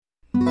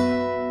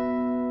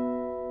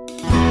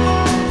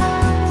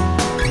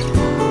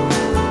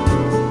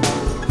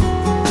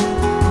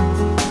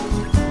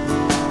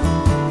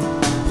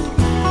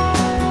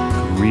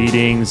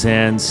Greetings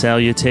and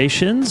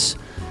salutations.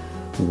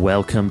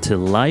 Welcome to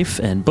Life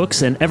and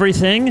Books and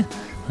Everything.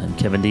 I'm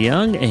Kevin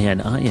DeYoung,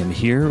 and I am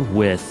here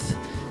with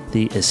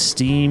the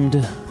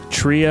esteemed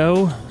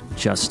trio,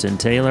 Justin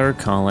Taylor,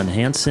 Collin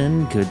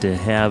Hansen. Good to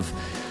have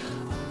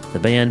the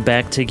band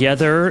back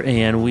together,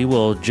 and we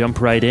will jump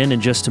right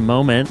in just a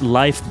moment.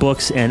 Life,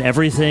 Books, and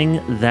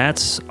Everything.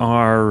 That's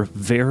our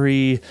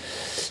very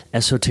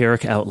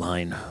esoteric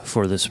outline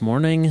for this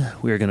morning.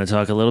 We're going to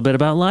talk a little bit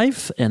about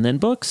life and then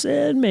books,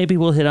 and maybe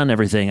we'll hit on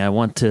everything. I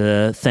want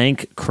to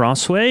thank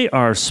Crossway,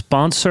 our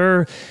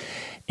sponsor,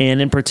 and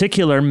in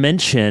particular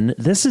mention,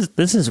 this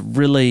is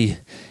really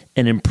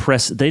an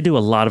impressive, they do a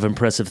lot of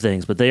impressive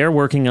things, but they are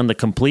working on the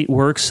complete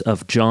works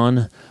of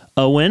John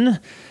Owen,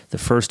 the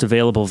first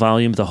available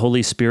volume, The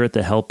Holy Spirit,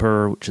 the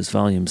Helper, which is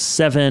volume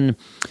 7.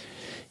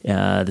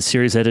 The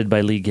series edited by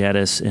Lee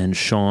Gaddis and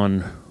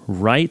Sean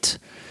Wright.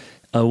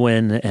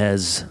 Owen,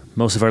 as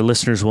most of our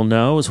listeners will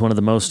know, is one of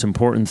the most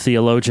important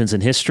theologians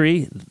in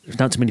history. There's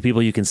not too many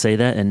people you can say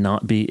that and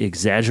not be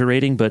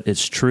exaggerating, but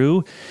it's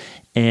true.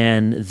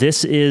 And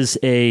this is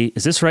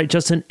this right,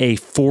 Justin? A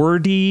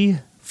 40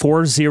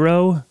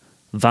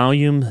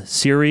 volume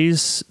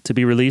series to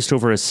be released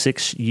over a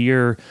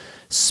 6-year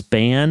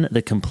span,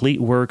 the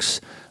complete works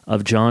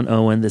of John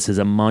Owen. This is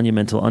a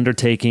monumental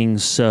undertaking,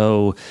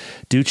 so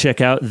do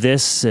check out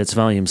this. It's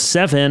volume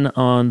 7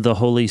 on the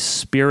Holy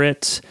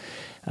Spirit.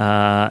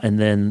 And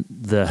then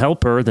The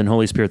Helper, then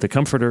Holy Spirit the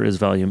Comforter is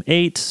volume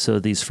 8. So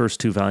these first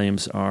 2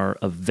 volumes are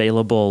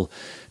available.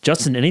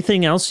 Justin,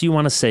 anything else you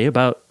want to say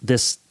about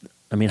this?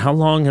 I mean, how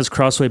long has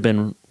Crossway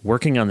been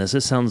working on this?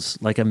 This sounds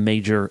like a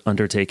major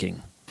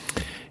undertaking.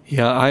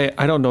 Yeah,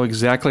 I don't know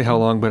exactly how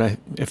long, but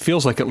it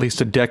feels like at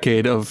least a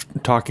decade of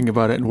talking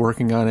about it and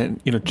working on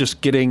it. You know, just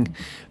getting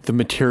the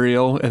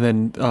material and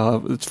then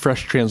it's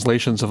fresh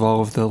translations of all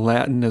of the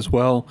Latin as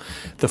well.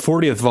 The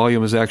 40th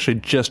volume is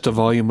actually just a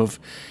volume of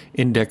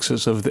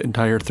indexes of the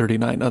entire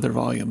 39 other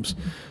volumes.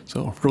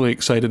 So really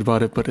excited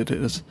about it, but it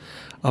is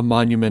a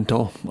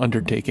monumental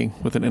undertaking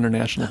with an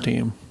international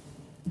team.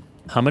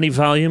 How many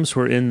volumes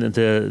were in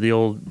the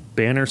old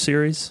Banner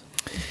series?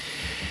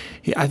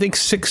 Yeah, I think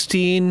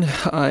 16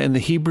 in the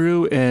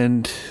Hebrew,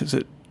 and is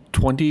it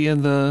 20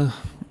 in the...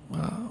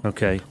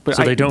 okay, but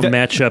so they don't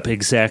match up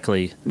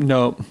exactly.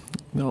 No.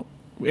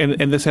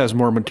 And this has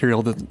more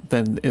material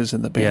than is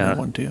in the Banner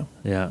one, too.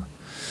 Yeah,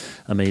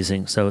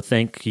 amazing. So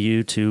thank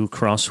you to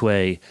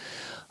Crossway.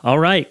 All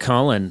right,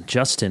 Collin,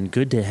 Justin,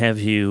 good to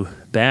have you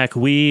back.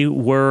 We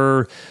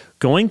were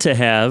going to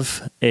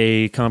have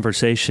a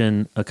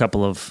conversation a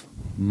couple of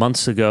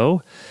months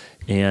ago,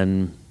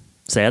 and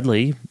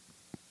sadly,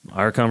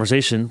 our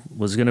conversation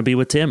was going to be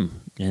with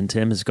Tim, and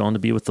Tim has gone to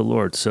be with the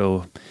Lord.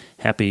 So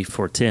happy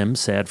for Tim,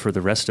 sad for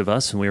the rest of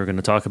us. And we were going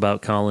to talk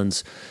about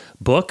Collin's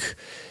book.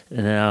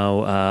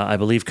 Now, I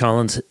believe,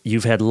 Collin,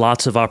 you've had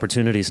lots of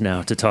opportunities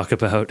now to talk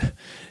about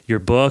your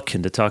book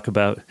and to talk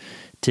about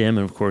Tim.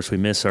 And of course, we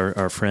miss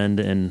our friend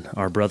and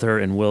our brother,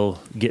 and we'll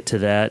get to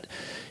that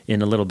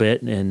in a little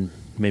bit and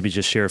maybe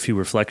just share a few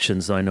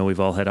reflections, though I know we've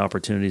all had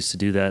opportunities to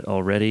do that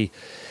already.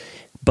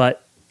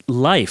 But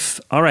life.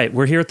 All right,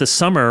 we're here at the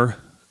summer.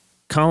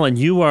 Collin,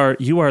 you are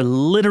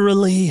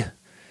literally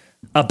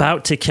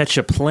about to catch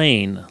a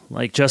plane,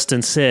 like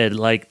Justin said,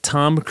 like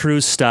Tom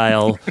Cruise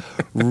style,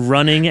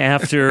 running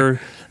after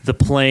the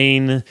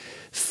plane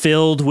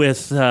filled with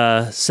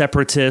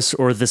separatists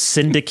or the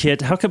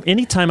syndicate. How come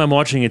anytime I'm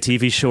watching a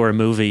TV show or a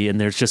movie and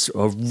there's just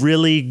a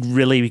really,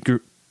 really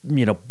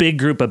big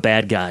group of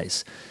bad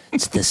guys,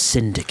 it's the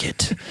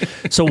syndicate.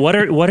 So what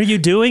are you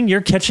doing?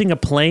 You're catching a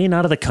plane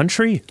out of the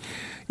country?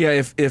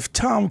 Yeah, if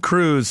Tom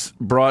Cruise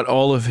brought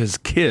all of his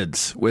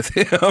kids with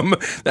him,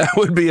 that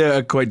would be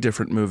a quite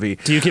different movie.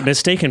 Do you get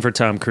mistaken for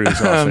Tom Cruise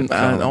often?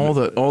 All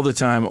the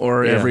time,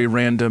 or every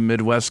random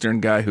Midwestern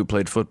guy who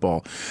played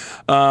football.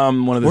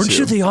 Weren't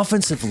you the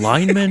offensive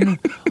lineman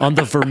on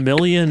the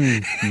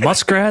Vermilion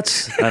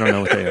Muskrats? I don't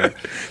know what they are.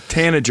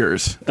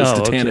 Tanagers.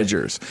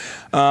 Tanagers.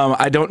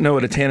 I don't know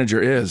what a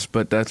tanager is,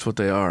 but that's what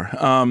they are.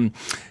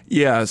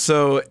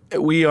 So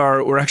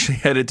we're actually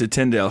headed to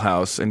Tyndale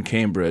House in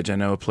Cambridge. I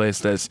know a place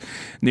that's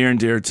near and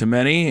dear to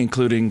many,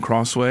 including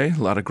Crossway.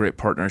 A lot of great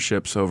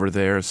partnerships over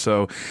there.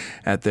 So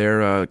at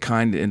their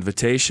kind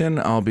invitation,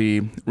 I'll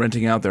be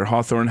renting out their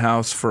Hawthorne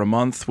house for a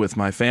month with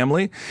my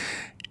family.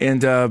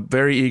 And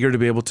very eager to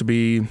be able to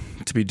be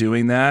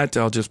doing that.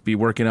 I'll just be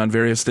working on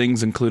various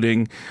things,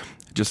 including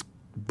just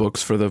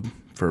books for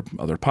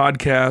other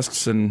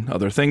podcasts and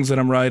other things that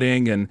I'm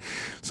writing, and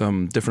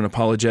some different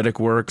apologetic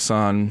works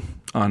on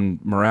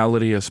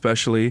morality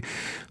especially.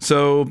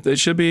 So it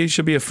should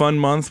be a fun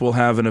month. We'll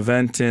have an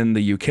event in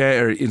the UK,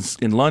 or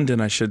in London,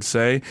 I should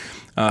say,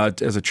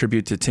 as a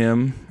tribute to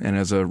Tim and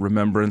as a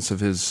remembrance of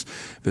his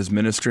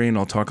ministry, and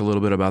I'll talk a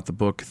little bit about the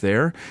book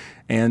there.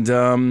 And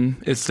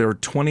it's their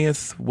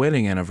 20th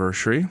wedding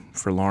anniversary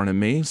for Lauren and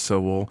me,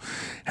 so we'll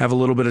have a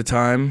little bit of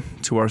time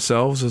to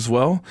ourselves as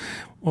well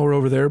while we're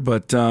over there.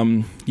 But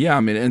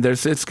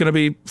it's going to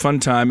be a fun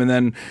time. And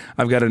then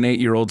I've got an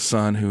 8-year-old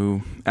son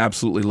who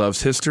absolutely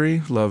loves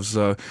history, loves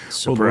World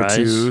War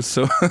II.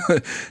 So,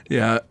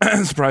 yeah,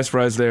 surprise,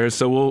 surprise there.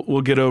 So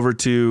we'll get over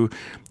to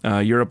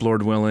Europe,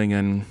 Lord willing,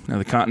 and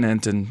the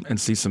continent and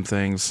see some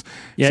things.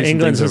 Yeah,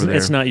 England's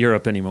it's not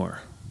Europe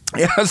anymore.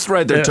 Yeah, that's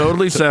right. They're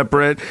totally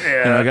separate.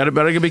 Yeah. I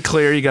better be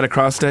clear. You got to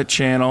cross that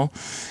channel,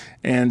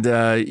 and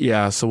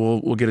so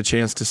we'll get a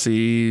chance to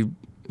see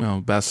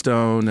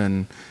Bastogne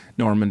and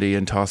Normandy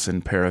and toss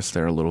in Paris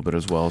there a little bit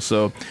as well.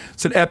 So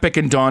it's an epic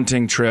and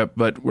daunting trip,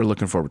 but we're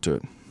looking forward to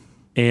it.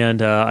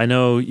 And I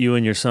know you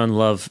and your son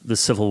love the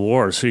Civil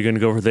War, so you're going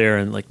to go over there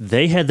and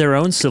they had their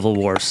own Civil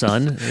War,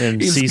 son,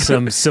 and see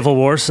some Civil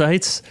War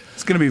sites.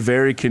 It's going to be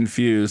very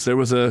confused. There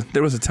was a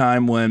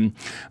time when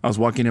I was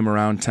walking him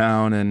around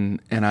town,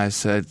 and I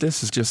said,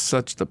 "This is just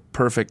such the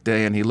perfect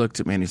day." And he looked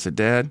at me and he said,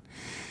 "Dad,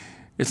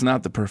 it's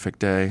not the perfect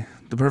day.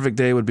 The perfect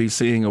day would be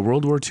seeing a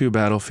World War II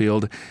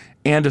battlefield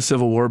and a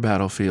Civil War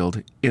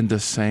battlefield in the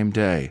same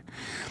day."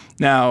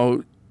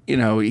 Now,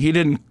 he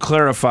didn't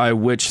clarify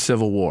which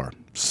Civil War.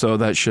 So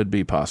that should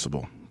be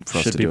possible.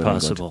 Should be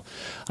possible.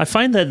 I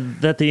find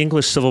that the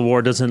English Civil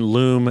War doesn't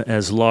loom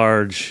as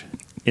large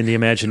in the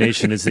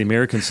imagination as the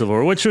American Civil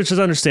War, which is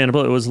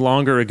understandable. It was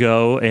longer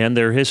ago, and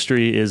their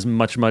history is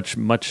much, much,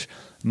 much,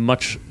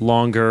 much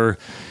longer.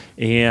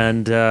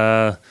 And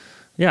I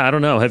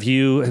don't know. Have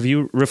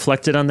you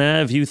reflected on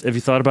that? Have you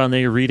thought about in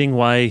your reading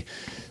why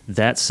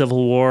that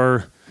Civil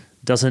War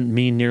doesn't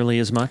mean nearly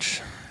as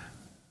much?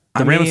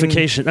 The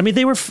ramification.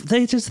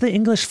 The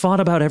English fought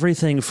about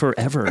everything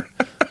forever.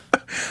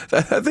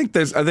 I think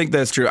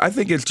that's true. I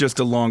think it's just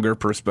a longer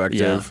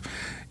perspective,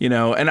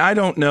 and I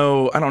don't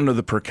know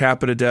the per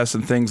capita deaths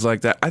and things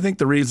like that. I think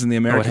the reason the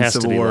American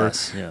Civil War,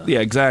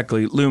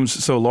 exactly, looms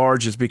so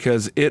large is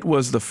because it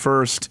was the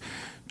first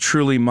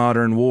truly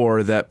modern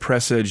war that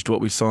presaged what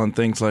we saw in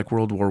things like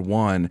World War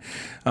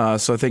I.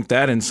 So I think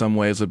that in some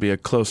ways would be a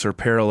closer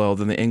parallel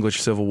than the English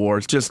Civil War.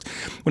 It's just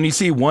when you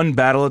see one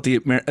battle at the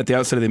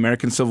outset of the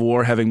American Civil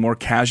War having more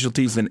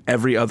casualties than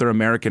every other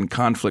American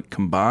conflict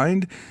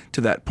combined to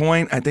that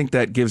point, I think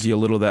that gives you a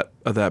little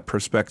of that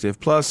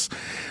perspective. Plus,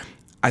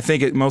 I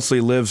think it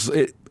mostly lives.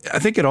 I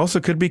think it also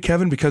could be,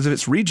 Kevin, because of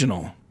its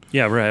regional.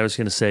 Yeah, right. I was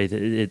going to say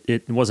that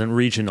it wasn't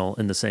regional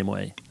in the same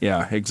way.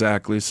 Yeah,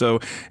 exactly. So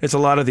it's a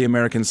lot of the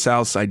American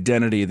South's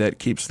identity that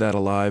keeps that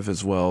alive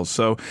as well.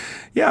 So,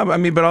 yeah,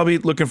 but I'll be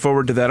looking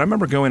forward to that. I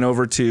remember going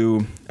over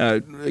to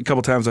a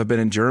couple times I've been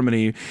in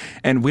Germany,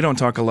 and we don't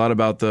talk a lot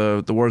about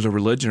the Wars of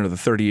Religion or the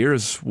 30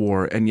 Years'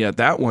 War, and yet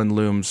that one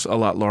looms a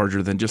lot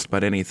larger than just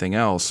about anything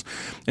else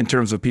in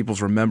terms of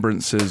people's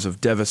remembrances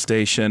of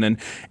devastation. And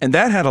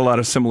that had a lot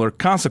of similar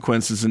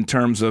consequences in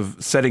terms of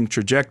setting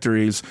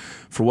trajectories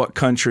for what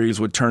countries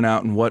would turn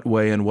out in what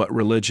way and what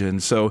religion.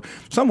 So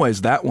in some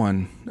ways that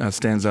one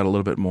stands out a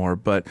little bit more.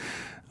 But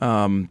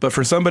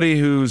for somebody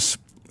who's,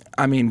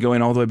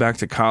 going all the way back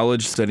to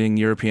college studying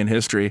European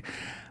history,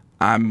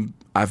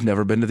 I've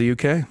never been to the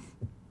UK.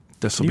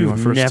 This will be my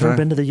first time. You've never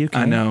been to the UK?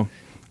 I know.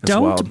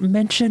 Don't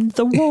mention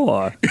the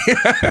war.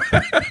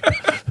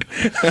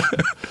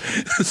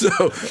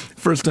 So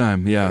first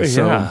time, yeah.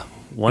 So yeah,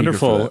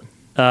 wonderful.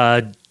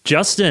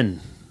 Justin,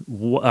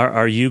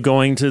 are you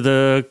going to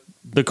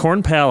the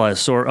Corn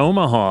Palace or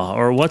Omaha,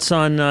 or what's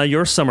on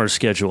your summer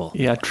schedule?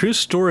 Yeah, true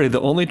story. The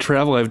only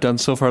travel I've done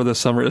so far this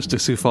summer is to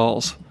Sioux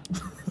Falls.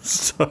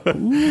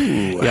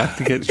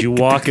 Did you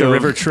walk a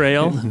river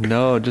trail?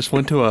 No, just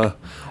went to a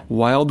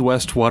Wild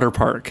West water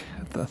park.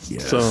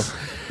 Yes. So,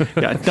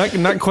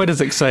 not quite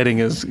as exciting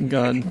as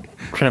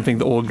tramping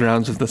the old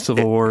grounds of the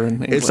Civil War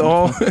in England. It's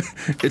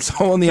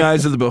all in the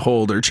eyes of the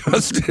beholder,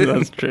 Justin.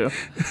 That's true.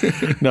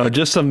 No,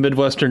 just some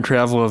Midwestern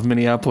travel of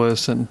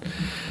Minneapolis and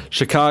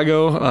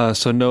Chicago.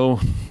 So no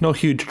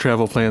huge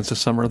travel plans this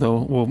summer,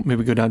 though. We'll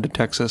maybe go down to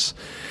Texas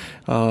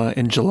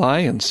in July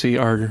and see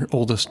our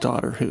oldest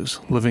daughter, who's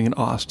living in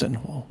Austin.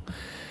 We'll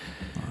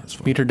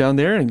meet her down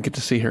there and get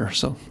to see her.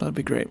 So that'd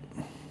be great.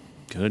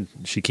 Good.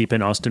 Is she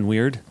keeping Austin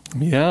weird?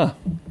 Yeah.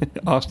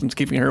 Austin's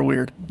keeping her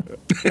weird.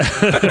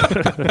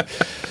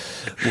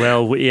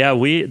 Well,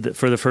 we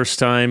for the first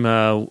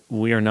time,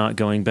 we are not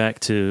going back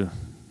to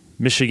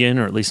Michigan,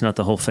 or at least not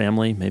the whole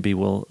family. Maybe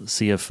we'll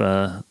see if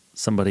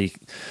somebody,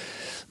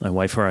 my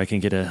wife or I, can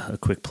get a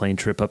quick plane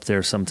trip up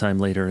there sometime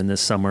later in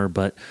this summer.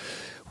 But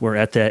we're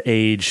at that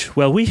age.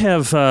 Well, we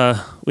have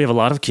a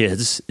lot of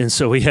kids, and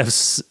so we have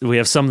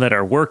some that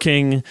are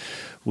working.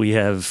 We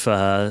have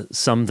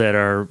some that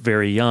are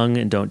very young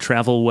and don't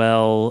travel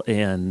well,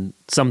 and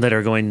some that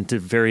are going to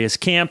various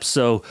camps.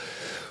 So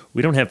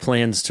we don't have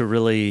plans to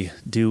really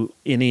do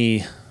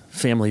any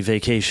family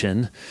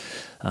vacation.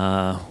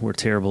 We're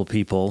terrible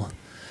people.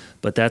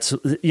 But that's,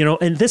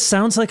 and this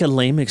sounds like a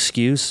lame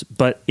excuse,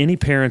 but any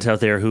parent out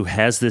there who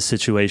has this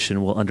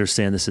situation will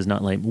understand this is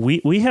not lame.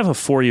 We have a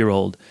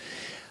 4-year-old.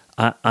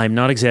 I'm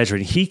not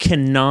exaggerating. He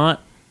cannot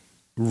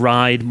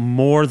ride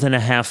more than a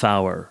half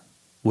hour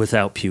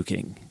without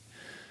puking.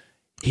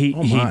 He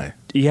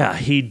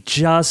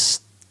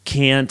just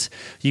can't.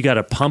 You got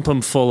to pump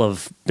him full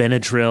of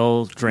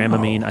Benadryl,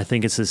 Dramamine. I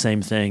think it's the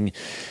same thing.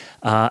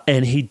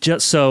 And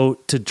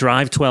to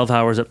drive 12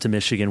 hours up to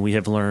Michigan, we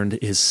have learned,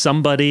 is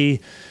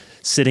somebody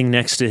sitting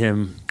next to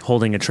him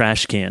holding a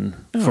trash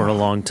can for a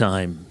long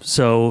time.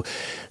 So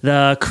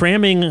the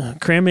cramming 11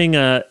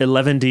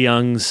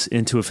 DeYoungs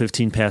into a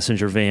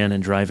 15-passenger van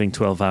and driving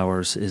 12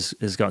 hours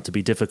is got to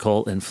be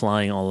difficult, and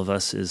flying all of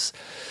us is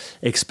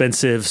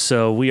expensive.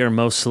 So we are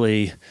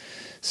mostly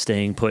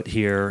staying put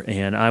here,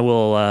 and I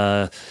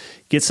will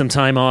get some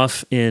time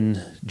off in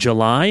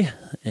July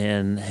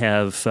and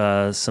have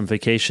some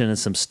vacation and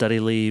some study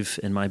leave.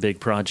 And my big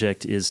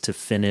project is to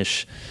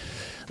finish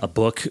a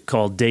book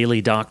called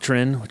Daily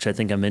Doctrine, which I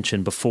think I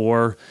mentioned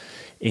before.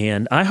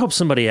 And I hope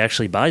somebody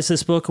actually buys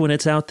this book when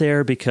it's out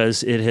there,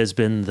 because it has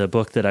been the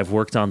book that I've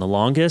worked on the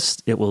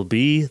longest. It will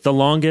be the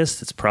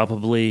longest. It's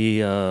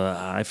probably,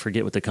 I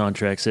forget what the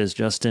contract says.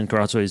 Justin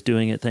Crossway is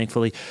doing it,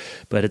 thankfully.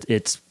 But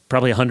it's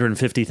probably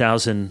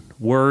 150,000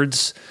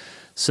 words.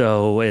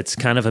 So it's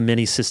kind of a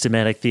mini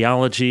systematic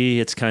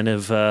theology. It's kind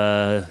of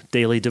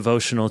daily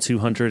devotional,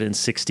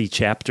 260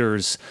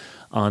 chapters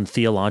on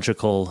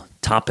theological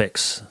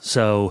topics.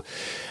 So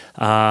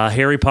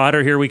Harry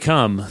Potter, here we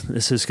come.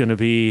 This is going to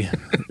be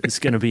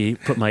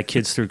put my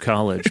kids through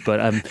college. But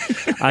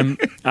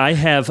I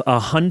have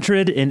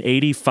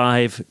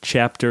 185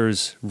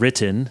 chapters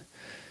written,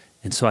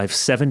 and so I have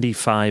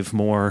 75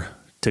 more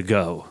to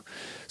go.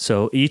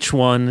 So each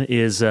one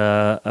is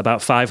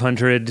about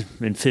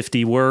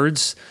 550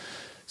 words.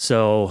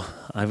 So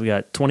I've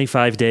got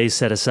 25 days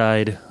set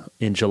aside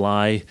in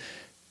July,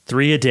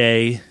 3 a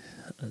day.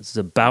 It's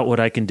about what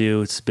I can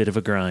do. It's a bit of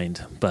a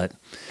grind, but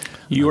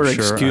you are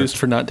excused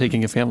for not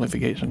taking a family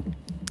vacation.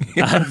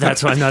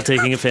 That's why I'm not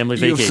taking a family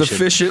vacation. You've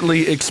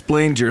sufficiently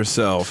explained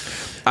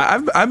yourself.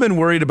 I've been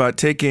worried about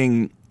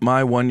taking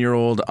my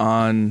 1-year-old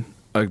on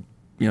a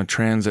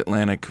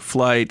transatlantic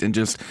flight, and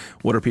just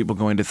what are people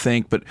going to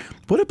think? But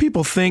what do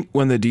people think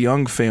when the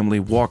DeYoung family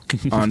walk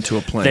onto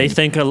a plane? They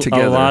think a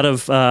lot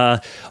of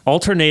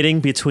alternating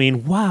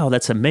between, wow,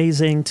 that's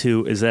amazing,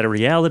 to, is that a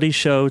reality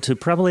show, to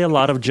probably a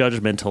lot of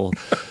judgmental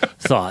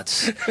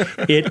thoughts.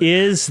 It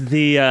is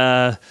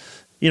the,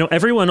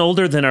 everyone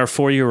older than our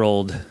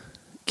 4-year-old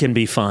can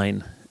be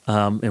fine.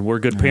 And we're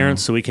good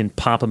parents, so we can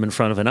pop them in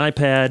front of an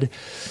iPad.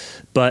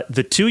 But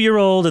the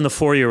 2-year-old and the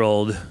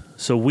 4-year-old,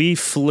 so we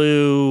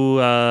flew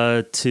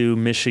to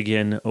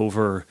Michigan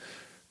over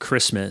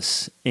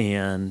Christmas,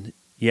 and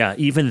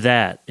even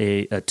that,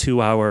 a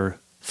 2-hour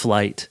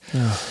flight,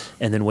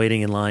 and then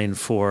waiting in line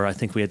for, I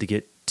think we had to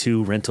get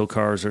 2 rental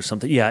cars or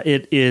something. Yeah,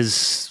 it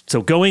is.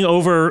 So going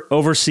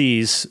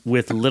overseas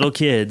with little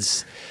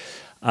kids,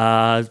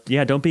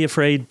 don't be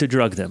afraid to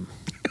drug them.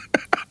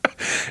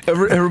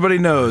 Everybody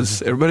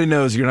knows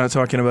you're not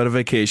talking about a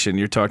vacation.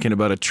 You're talking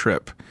about a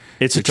trip.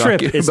 It's a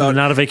trip. It's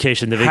not a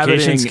vacation. The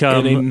vacations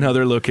come in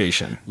another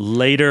location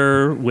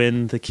later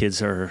when the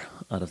kids are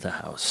out of the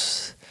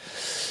house.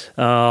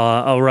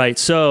 All right.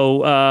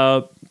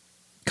 So,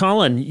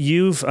 Collin,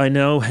 you've, I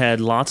know, had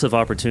lots of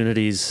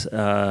opportunities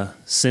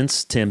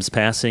since Tim's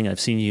passing. I've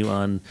seen you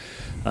on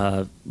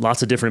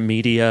lots of different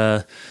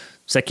media,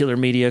 secular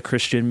media,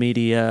 Christian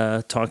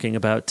media, talking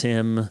about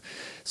Tim.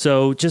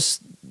 So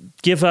just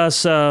give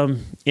us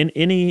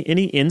any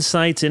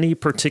insights, any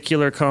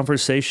particular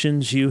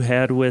conversations you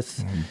had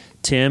with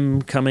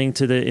Tim coming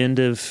to the end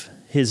of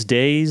his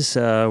days.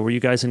 Were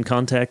you guys in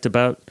contact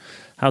about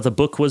how the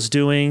book was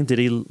doing? Did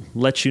he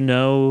let you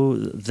know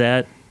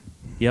that,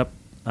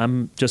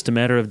 I'm just a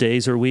matter of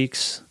days or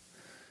weeks?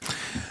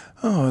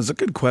 Oh, those are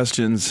good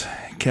questions,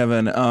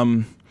 Kevin.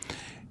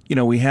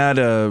 We had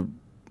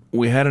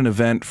an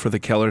event for the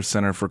Keller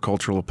Center for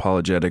Cultural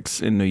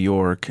Apologetics in New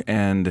York,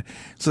 and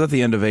so at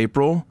the end of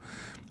April.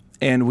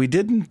 And we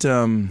didn't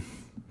plan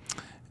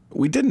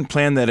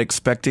that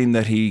expecting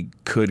that he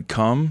could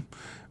come.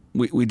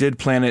 We did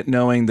plan it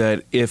knowing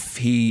that if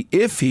he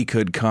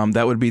could come,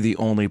 that would be the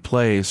only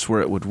place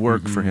where it would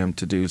work for him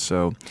to do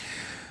so.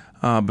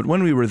 But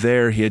when we were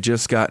there, he had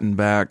just gotten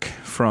back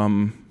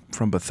from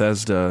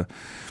Bethesda,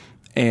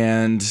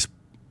 and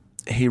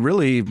he'd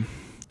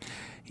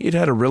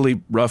had a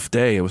really rough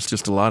day. It was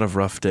just a lot of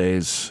rough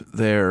days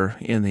there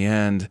in the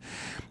end,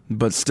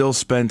 but still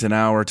spent an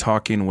hour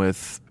talking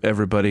with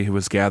everybody who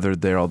was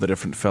gathered there, all the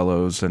different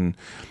fellows and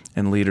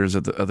leaders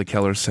of the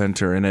Keller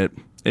Center. And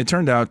it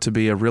turned out to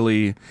be a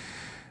really,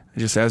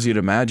 just as you'd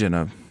imagine,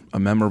 a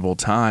memorable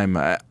time.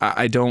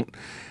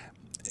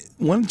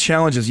 One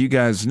challenge, as you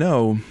guys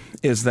know,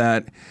 is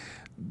that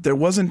there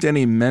wasn't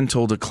any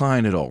mental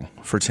decline at all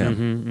for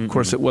Tim. Of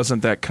course, it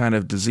wasn't that kind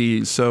of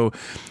disease. So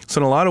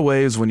in a lot of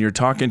ways, when you're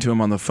talking to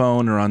him on the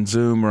phone or on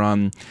Zoom or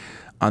on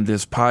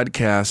this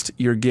podcast,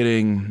 you're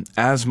getting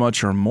as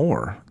much or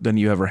more than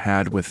you ever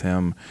had with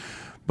him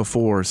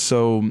before.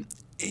 So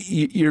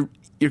you're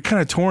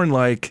kind of torn,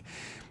 like,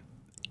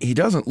 he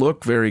doesn't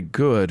look very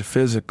good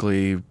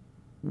physically,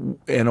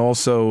 and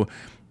also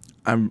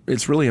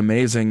it's really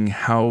amazing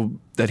how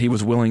that he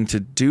was willing to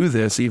do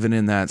this even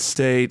in that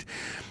state.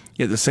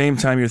 At the same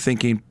time, you're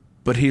thinking,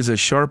 but he's as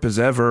sharp as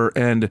ever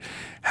and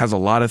has a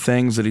lot of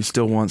things that he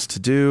still wants to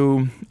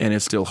do and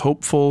is still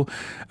hopeful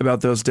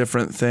about those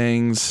different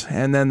things.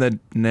 And then the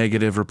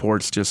negative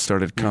reports just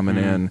started coming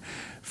in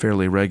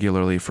fairly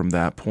regularly from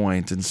that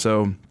point. And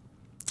so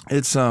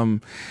it's,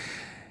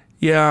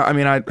 yeah, I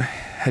mean, I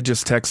had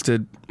just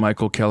texted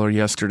Michael Keller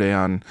yesterday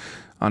on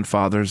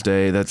Father's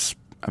Day. That's,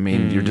 I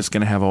mean, you're just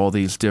going to have all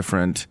these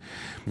different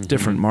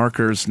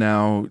markers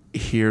now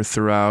here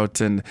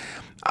throughout. And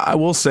I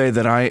will say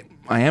that I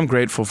am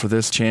grateful for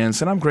this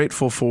chance, and I'm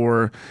grateful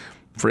for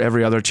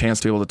every other chance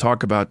to be able to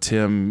talk about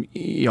Tim.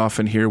 You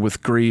often hear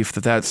with grief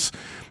that's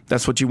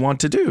what you want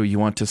to do. You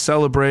want to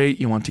celebrate.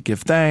 You want to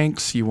give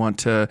thanks. You want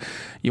to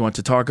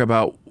talk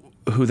about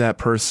who that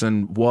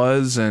person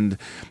was and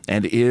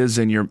is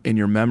in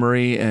your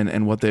memory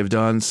and what they've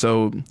done.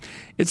 So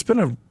it's been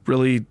a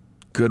really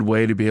good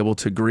way to be able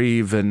to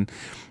grieve, and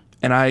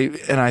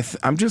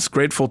I'm just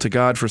grateful to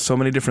God for so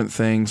many different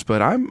things,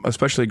 but I'm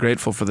especially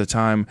grateful for the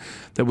time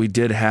that we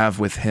did have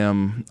with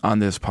him on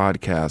this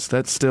podcast.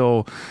 That's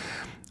still,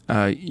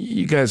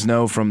 you guys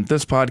know from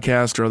this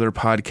podcast or other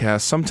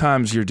podcasts,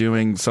 sometimes you're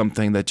doing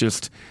something that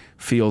just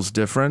feels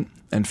different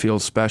and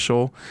feels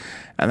special,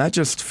 and that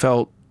just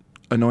felt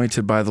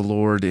anointed by the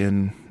Lord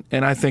and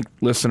I think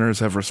listeners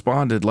have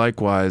responded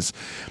likewise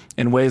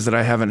in ways that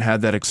I haven't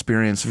had that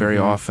experience very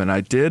often.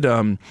 I did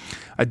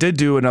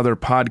do another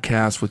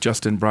podcast with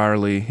Justin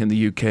Brierley in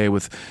the UK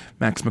with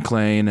Max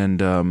McLean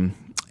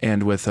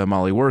and with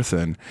Molly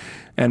Worthen.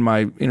 And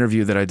my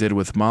interview that I did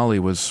with Molly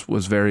was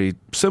very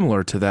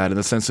similar to that in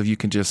the sense of you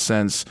can just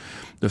sense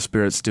the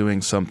Spirit's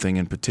doing something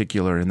in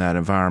particular in that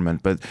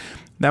environment. But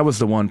that was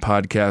the one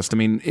podcast. I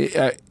mean,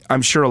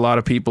 I'm sure a lot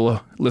of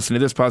people listening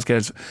to this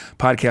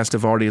podcast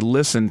have already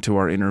listened to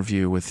our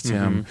interview with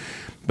Tim.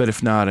 But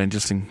if not, I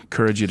just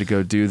encourage you to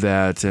go do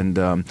that.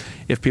 And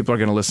if people are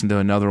going to listen to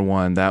another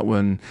one, that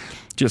one,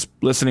 just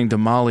listening to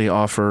Molly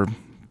offer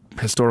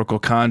historical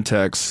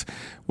context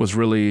was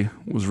really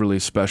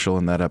special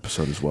in that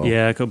episode as well.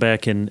 Yeah, go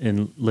back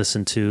and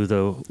listen to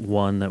the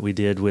one that we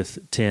did with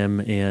Tim.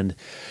 And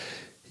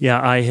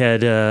yeah, I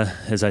had,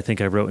 as I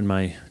think I wrote in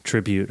my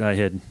tribute, I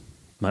had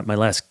my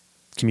last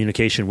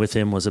communication with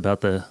him was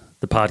about the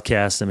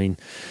podcast. I mean,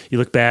 you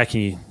look back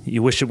and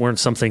you wish it weren't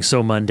something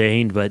so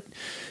mundane, but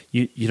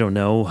you don't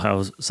know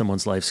how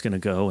someone's life's going to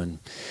go. And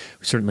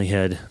we certainly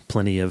had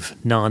plenty of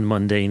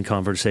non-mundane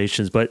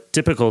conversations, but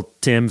typical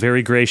Tim,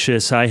 very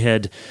gracious. I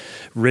had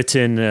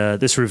written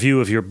this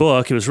review of your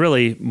book. It was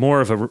really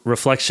more of a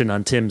reflection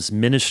on Tim's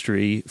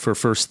ministry for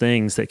First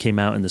Things that came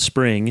out in the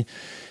spring.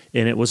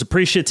 And it was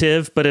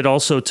appreciative, but it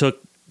also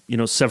took,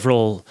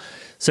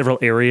 several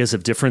areas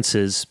of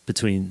differences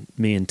between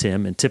me and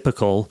Tim. And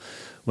typical,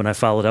 when I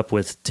followed up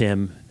with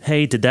Tim,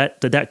 hey, did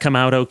that come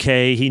out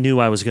okay? He knew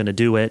I was going to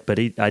do it, but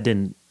he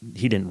didn't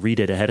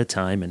read it ahead of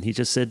time, and he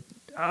just said,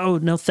 "Oh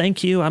no,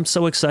 thank you. I'm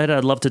so excited.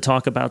 I'd love to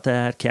talk about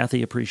that.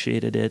 Kathy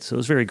appreciated it." So it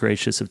was very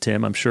gracious of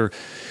Tim. I'm sure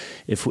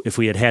if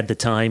we had the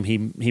time,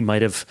 he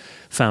might have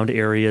found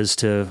areas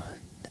to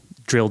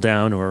drill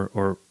down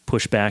or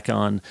push back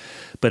on,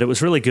 but it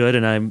was really good.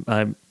 And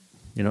I'm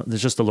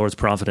there's just the Lord's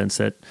providence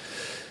that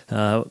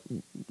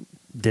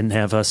didn't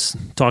have us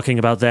talking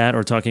about that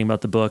or talking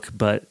about the book,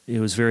 but it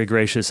was very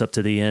gracious up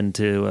to the end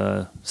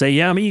to say,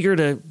 yeah, I'm eager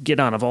to get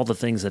on of all the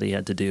things that he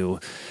had to do,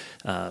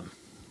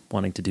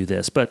 wanting to do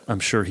this. But I'm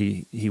sure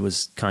he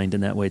was kind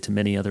in that way to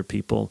many other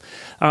people.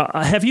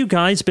 Have you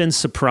guys been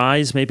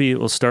surprised? Maybe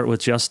we'll start with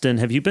Justin.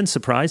 Have you been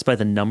surprised by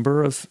the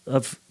number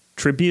of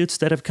tributes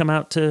that have come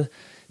out to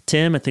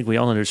Tim? I think we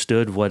all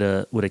understood what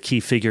a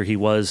key figure he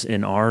was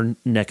in our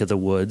neck of the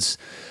woods,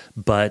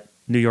 but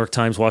New York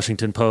Times,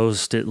 Washington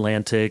Post,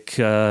 Atlantic,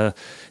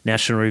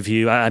 National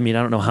Review. I mean,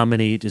 I don't know how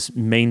many just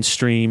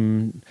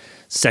mainstream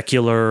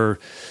secular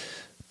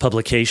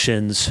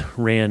publications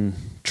ran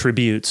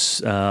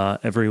tributes,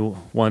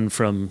 everyone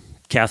from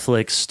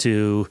Catholics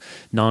to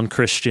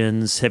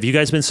non-Christians. Have you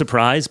guys been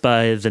surprised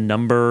by the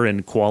number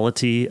and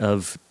quality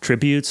of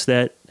tributes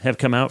that have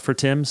come out for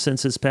Tim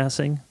since his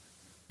passing?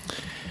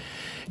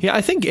 Yeah,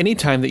 I think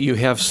anytime that you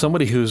have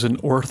somebody who's an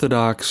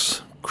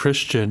Orthodox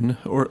Christian,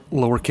 or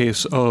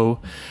lowercase o,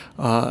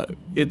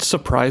 it's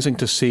surprising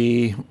to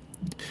see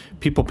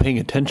people paying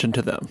attention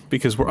to them,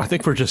 because I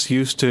think we're just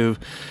used to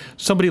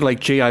somebody like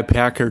J.I.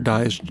 Packer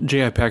dies.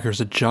 J.I. Packer's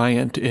a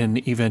giant in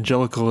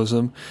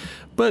evangelicalism,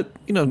 but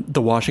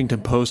the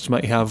Washington Post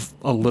might have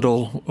a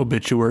little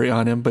obituary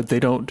on him, but they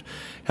don't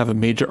have a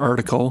major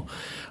article.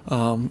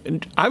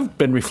 And I've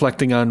been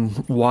reflecting on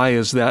why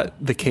is that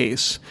the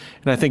case,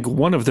 and I think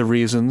one of the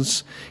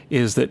reasons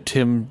is that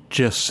Tim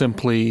just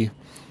simply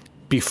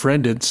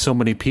befriended so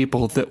many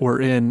people that were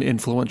in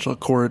influential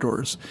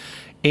corridors,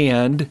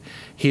 and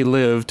he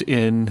lived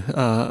in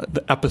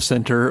the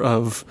epicenter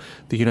of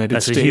the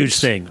United States. That's a huge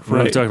thing.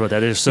 Right. We talk about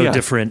that. It is so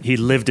different. He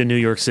lived in New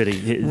York City.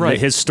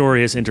 His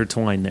story is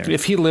intertwined there.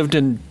 If he lived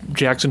in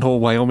Jackson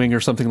Hole, Wyoming, or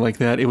something like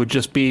that, it would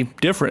just be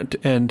different.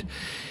 And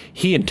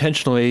he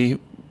intentionally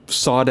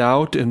sought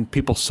out, and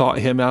people sought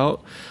him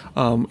out.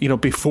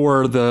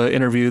 Before the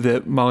interview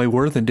that Molly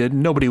Worthen did,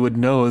 nobody would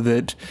know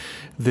that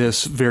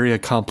this very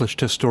accomplished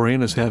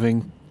historian is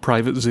having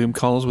private Zoom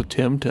calls with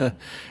Tim to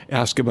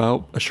ask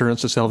about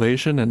assurance of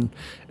salvation and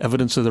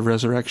evidence of the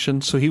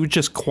resurrection. So he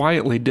just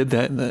quietly did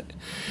that. And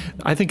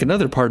I think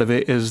another part of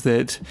it is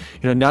that,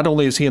 not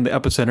only is he in the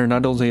epicenter,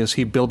 not only is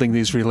he building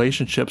these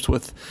relationships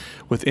with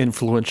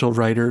influential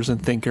writers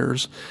and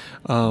thinkers,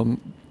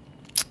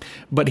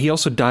 but he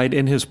also died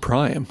in his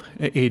prime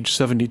at age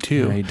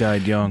 72. Yeah, he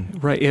died young.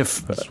 Right.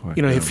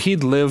 If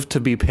he'd lived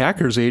to be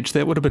Packer's age,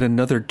 that would have been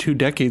another 2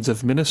 decades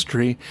of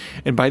ministry.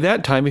 And by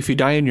that time, if you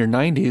die in your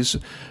 90s,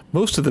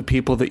 most of the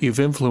people that you've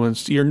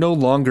influenced, you're no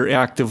longer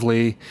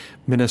actively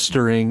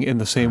ministering in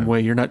the same way.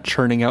 You're not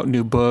churning out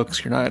new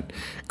books. You're not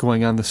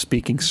going on the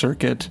speaking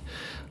circuit.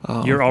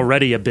 You're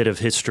already a bit of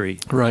history.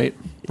 Right.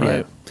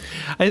 Yeah.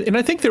 And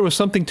I think there was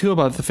something, too,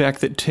 about the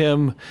fact that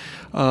Tim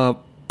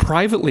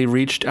privately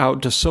reached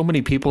out to so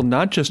many people,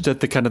 not just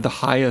at the kind of the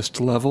highest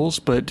levels,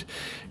 but,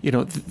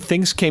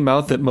 things came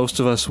out that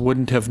most of us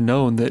wouldn't have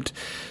known, that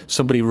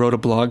somebody wrote a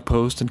blog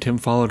post and Tim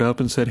followed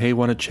up and said, hey,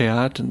 want to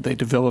chat? And they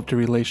developed a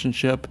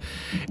relationship.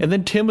 And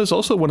then Tim is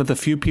also one of the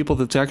few people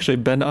that's actually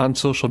been on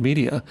social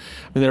media.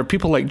 I mean, there are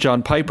people like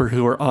John Piper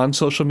who are on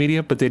social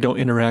media, but they don't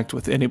interact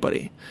with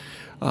anybody.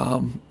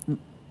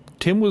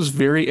 Tim was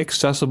very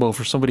accessible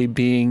for somebody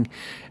being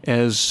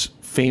as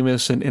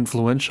famous and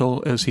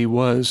influential as he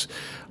was.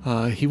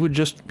 He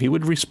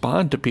would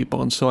respond to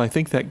people. And so I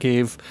think that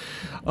gave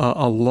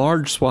a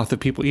large swath of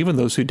people, even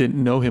those who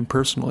didn't know him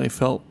personally,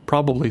 felt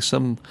probably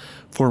some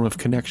form of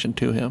connection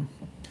to him.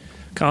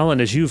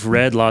 Collin, as you've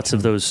read lots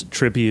of those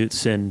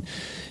tributes and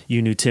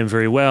you knew Tim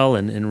very well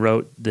and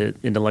wrote the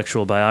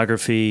intellectual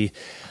biography,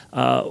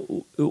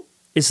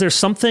 is there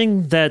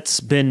something that's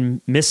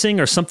been missing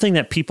or something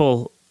that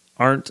people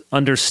aren't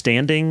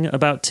understanding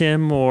about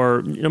Tim,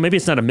 or maybe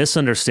it's not a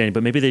misunderstanding,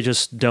 but maybe they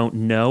just don't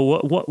know?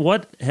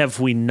 What have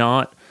we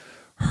not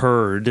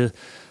heard?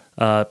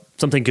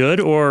 Something good,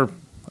 or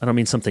I don't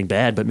mean something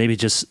bad, but maybe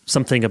just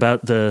something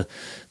about the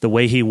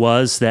way he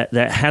was that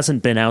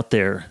hasn't been out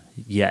there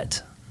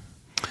yet.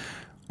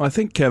 Well, I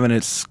think, Kevin,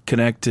 it's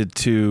connected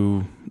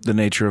to the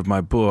nature of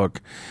my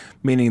book,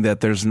 meaning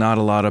that there's not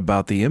a lot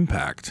about the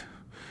impact.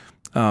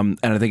 And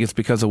I think it's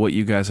because of what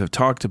you guys have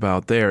talked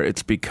about there.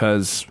 It's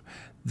because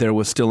there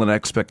was still an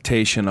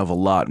expectation of a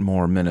lot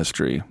more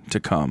ministry to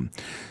come,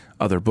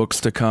 other books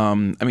to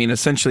come. I mean,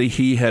 essentially,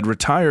 he had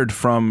retired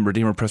from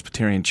Redeemer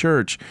Presbyterian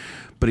Church,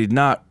 but he'd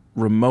not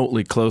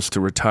remotely close to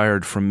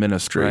retired from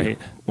ministry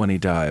when he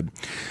died.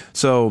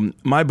 So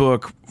my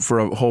book, for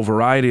a whole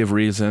variety of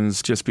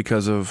reasons, just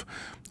because of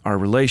our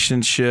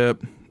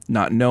relationship,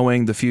 not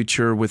knowing the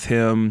future with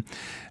him,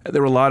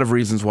 there were a lot of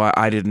reasons why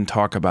I didn't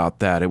talk about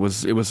that. It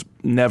was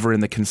never in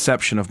the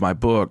conception of my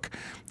book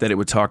that it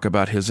would talk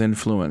about his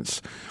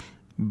influence.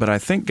 But I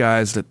think,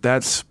 guys,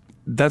 that's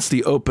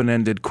the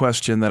open-ended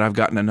question that I've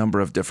gotten a number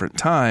of different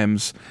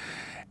times,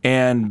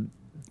 and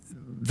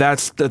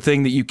that's the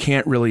thing that you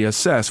can't really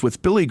assess.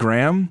 With Billy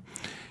Graham,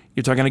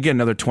 you're talking, again,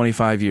 another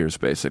 25 years,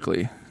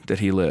 basically, that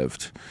he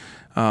lived.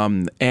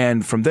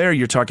 And from there,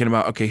 you're talking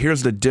about, okay,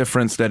 here's the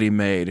difference that he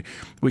made.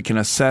 We can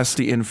assess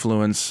the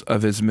influence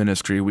of his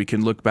ministry. We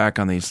can look back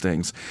on these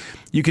things.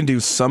 You can do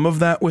some of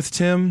that with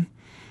Tim,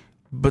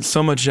 but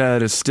so much of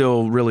that is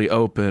still really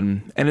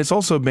open. And it's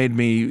also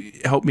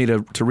helped me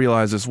to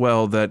realize as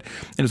well that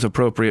it is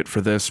appropriate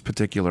for this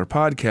particular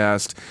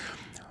podcast.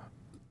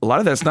 A lot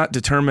of that's not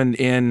determined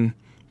in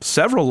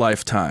several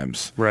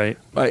lifetimes. Right.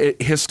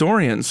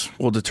 Historians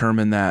will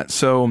determine that.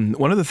 So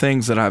one of the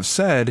things that I've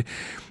said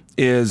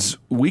is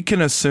we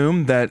can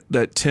assume that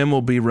Tim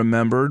will be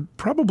remembered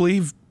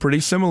probably pretty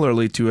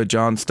similarly to a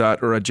John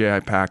Stott or a J.I.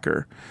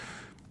 Packer.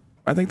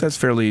 I think that's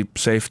fairly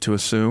safe to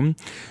assume.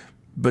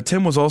 But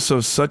Tim was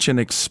also such an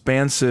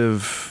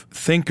expansive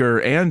thinker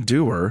and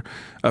doer,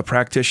 a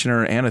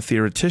practitioner and a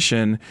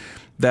theoretician,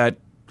 that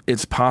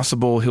it's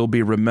possible he'll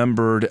be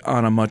remembered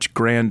on a much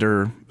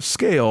grander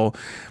scale.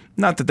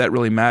 Not that that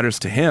really matters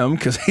to him,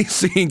 because he's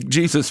seeing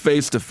Jesus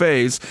face to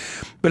face,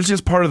 but it's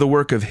just part of the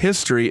work of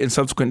history in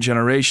subsequent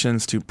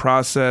generations to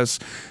process,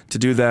 to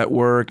do that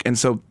work. And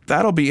so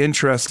that'll be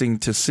interesting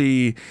to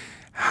see,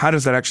 how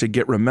does that actually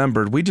get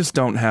remembered? We just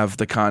don't have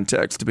the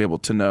context to be able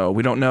to know.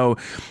 We don't know,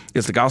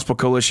 is the Gospel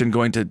Coalition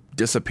going to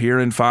disappear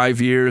in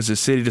 5 years? Is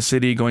City to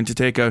City going to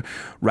take a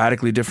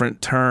radically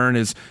different turn?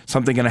 Is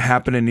something going to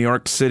happen in New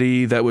York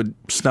City that would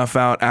snuff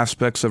out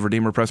aspects of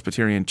Redeemer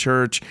Presbyterian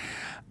Church?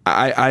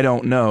 I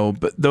don't know,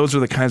 but those are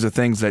the kinds of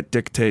things that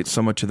dictate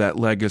so much of that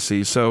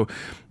legacy. So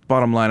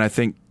bottom line, I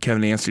think,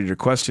 Kevin, the answer to your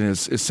question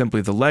is simply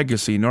the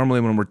legacy.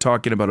 Normally when we're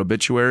talking about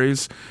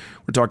obituaries,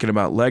 we're talking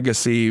about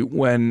legacy.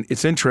 When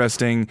it's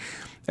interesting,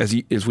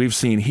 as we've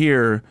seen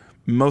here,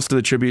 most of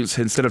the tributes,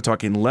 instead of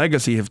talking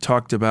legacy, have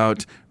talked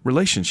about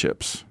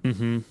relationships.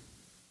 Mm-hmm.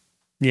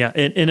 Yeah,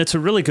 and it's a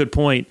really good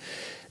point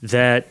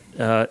that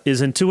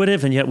is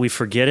intuitive, and yet we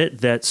forget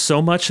it, that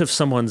so much of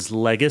someone's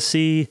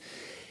legacy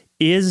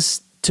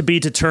is to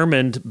be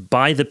determined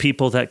by the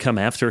people that come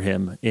after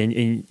him, and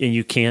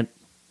you can't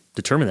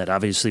determine that,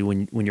 obviously,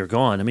 when you're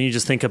gone. I mean, you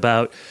just think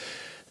about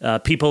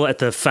people at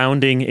the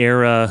founding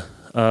era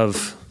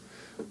of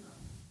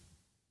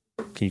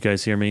Can you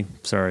guys hear me?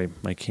 Sorry,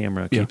 my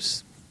camera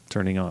keeps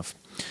turning off.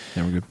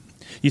 Yeah, we're good.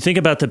 You think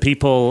about the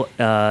people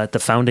at the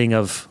founding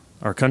of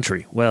our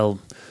country. Well,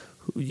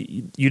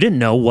 you didn't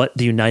know what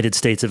the United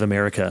States of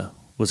America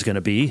was going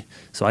to be.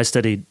 So I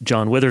studied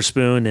John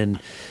Witherspoon, and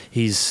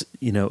he's,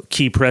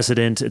 key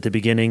president at the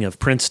beginning of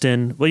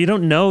Princeton. Well, you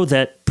don't know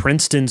that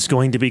Princeton's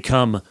going to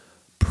become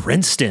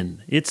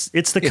Princeton. It's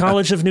the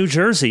College of New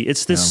Jersey.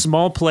 It's this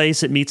small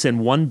place. It meets in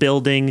one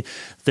building.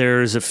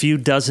 There's a few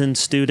dozen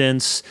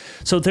students.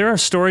 So there are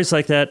stories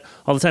like that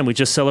all the time. We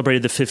just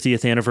celebrated the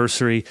 50th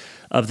anniversary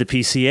of the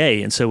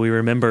PCA, and so we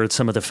remembered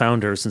some of the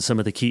founders and some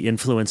of the key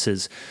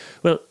influences.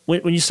 Well,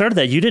 when you started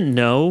that, you didn't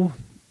know,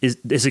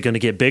 is it going to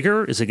get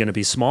bigger? Is it going to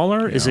be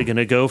smaller? Yeah. Is it going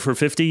to go for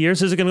 50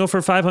 years? Is it going to go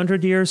for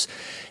 500 years?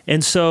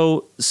 And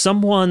so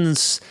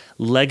someone's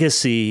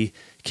legacy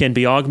can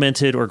be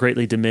augmented or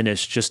greatly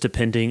diminished just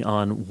depending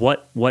on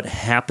what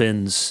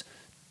happens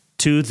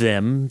to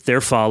them,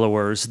 their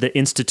followers, the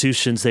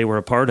institutions they were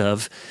a part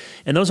of.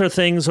 And those are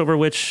things over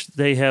which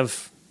they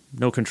have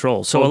no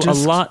control. So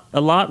a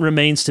lot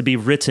remains to be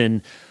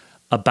written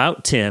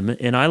about Tim,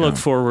 and I look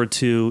forward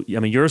to,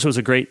 yours was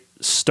a great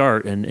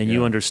start, and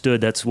you understood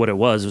that's what it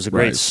was. It was a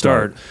great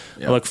start.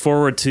 Yep. I look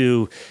forward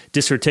to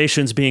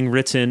dissertations being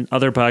written,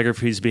 other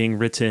biographies being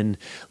written,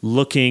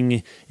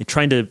 looking and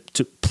trying to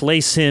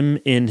place him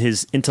in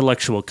his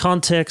intellectual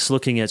context,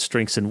 looking at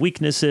strengths and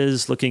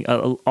weaknesses, looking at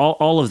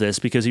all of this,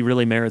 because he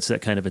really merits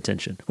that kind of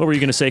attention. What were you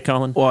going to say,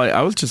 Collin? Well,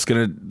 I was just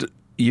going to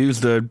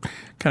use the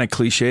kind of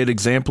cliched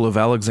example of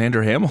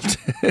Alexander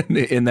Hamilton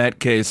in that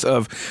case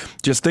of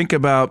just think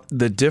about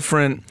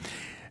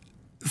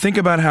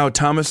how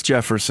Thomas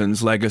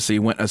Jefferson's legacy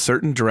went a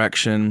certain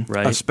direction,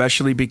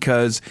 especially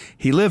because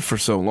he lived for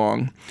so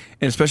long,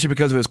 and especially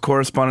because of his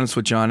correspondence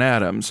with John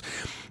Adams.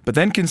 But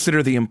then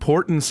consider the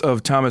importance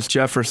of Thomas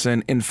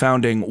Jefferson in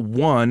founding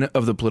one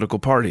of the political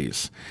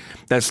parties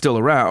that's still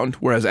around,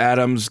 whereas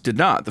Adams did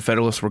not. The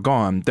Federalists were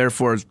gone.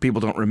 Therefore, people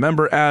don't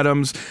remember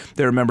Adams.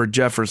 They remember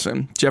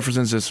Jefferson.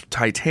 Jefferson's this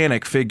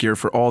titanic figure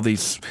for all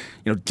these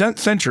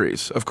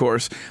centuries, of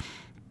course.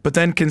 But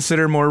then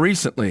consider more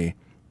recently.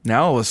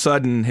 Now, all of a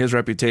sudden, his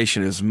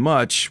reputation is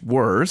much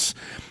worse.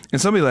 And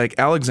somebody like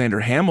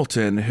Alexander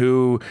Hamilton,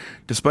 who,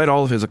 despite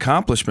all of his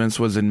accomplishments,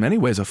 was in many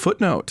ways a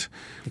footnote.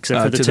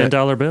 Except for the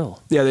 $10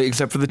 bill. Yeah,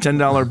 except for the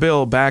 $10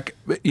 bill back,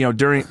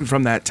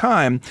 from that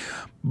time.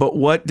 But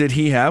what did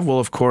he have? Well,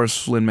 of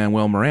course,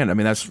 Lin-Manuel Miranda.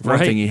 That's one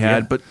thing he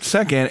had. Yeah. But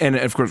second, and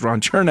of course, Ron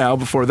Chernow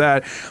before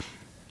that.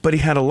 But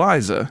he had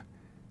Eliza.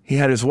 He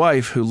had his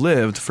wife who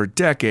lived for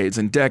decades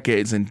and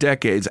decades and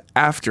decades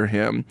after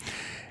him.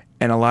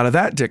 And a lot of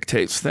that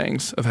dictates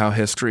things of how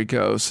history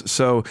goes.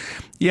 So,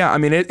 yeah,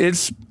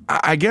 it's,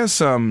 I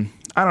guess, I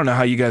don't know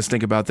how you guys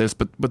think about this,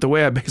 but the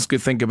way I basically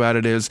think about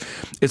it is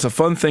it's a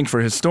fun thing for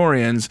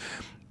historians,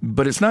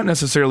 but it's not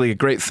necessarily a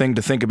great thing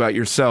to think about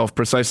yourself,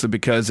 precisely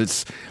because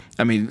it's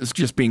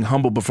just being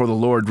humble before the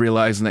Lord,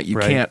 realizing that you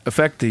can't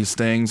affect these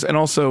things. And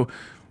also,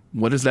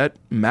 what does that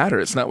matter?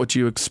 It's not what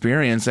you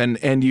experience. And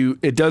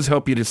it does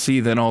help you to see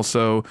then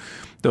also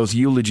those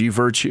eulogy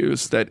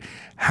virtues, that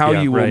how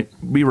you will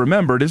be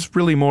remembered is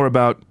really more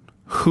about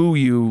who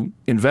you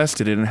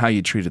invested in and how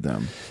you treated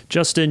them.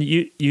 Justin,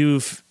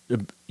 you've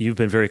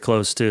been very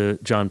close to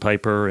John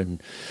Piper,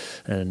 and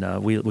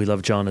we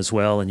love John as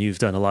well, and you've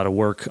done a lot of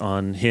work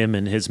on him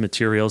and his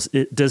materials.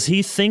 Does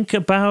he think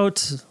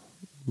about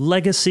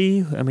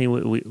legacy?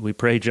 We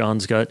pray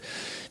John's got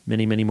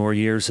many, many more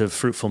years of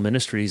fruitful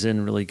ministries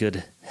in really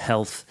good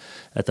health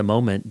at the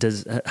moment.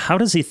 How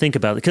does he think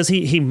about it? Because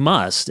he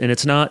must, and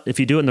it's not, if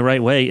you do it in the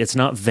right way, it's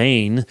not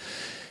vain.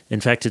 In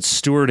fact,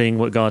 it's stewarding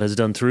what God has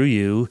done through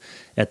you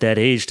at that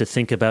age to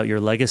think about your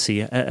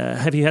legacy.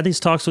 Have you had these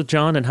talks with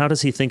John, and how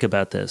does he think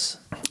about this?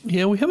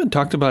 Yeah, we haven't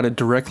talked about it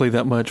directly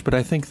that much, but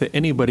I think that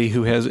anybody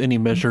who has any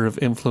measure of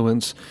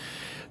influence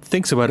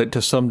thinks about it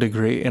to some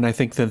degree, and I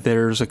think that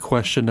there's a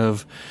question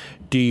of,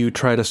 do you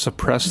try to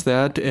suppress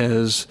that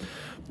as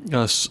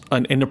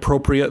an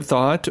inappropriate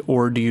thought,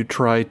 or do you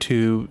try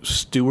to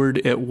steward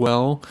it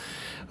well?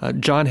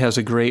 John has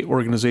a great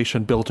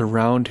organization built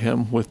around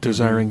him with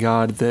Desiring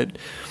God that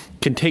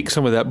can take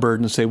some of that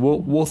burden and say,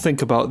 we'll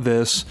think about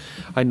this.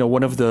 I know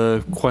one of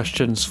the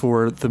questions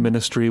for the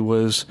ministry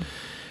was,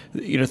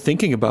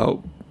 thinking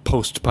about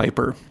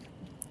post-Piper.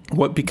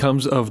 What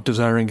becomes of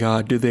Desiring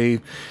God? Do they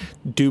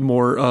do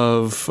more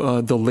of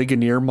the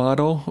Ligonier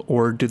model,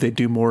 or do they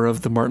do more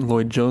of the Martin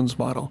Lloyd-Jones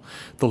model?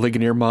 The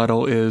Ligonier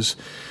model is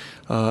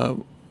a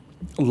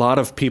lot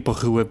of people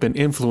who have been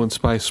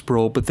influenced by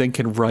Sproul, but then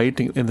can write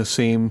in the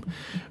same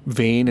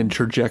vein and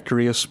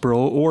trajectory as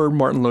Sproul, or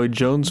Martin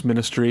Lloyd-Jones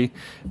ministry.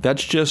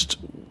 That's just,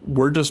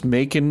 we're just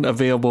making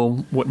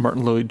available what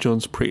Martin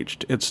Lloyd-Jones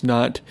preached. It's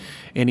not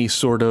any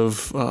sort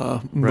of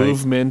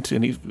movement,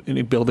 any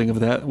building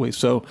of that way.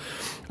 So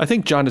I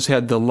think John has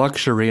had the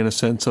luxury, in a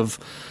sense, of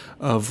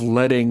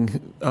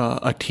letting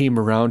a team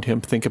around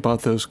him think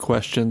about those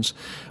questions.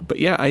 But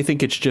yeah, I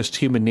think it's just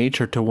human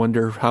nature to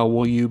wonder, how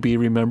will you be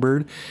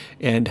remembered,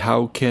 and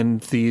how can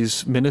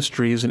these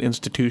ministries and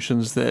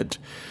institutions that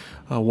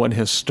one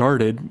has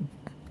started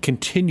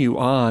continue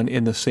on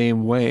in the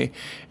same way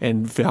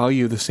and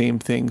value the same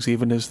things,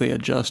 even as they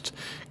adjust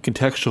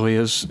contextually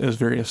as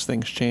various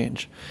things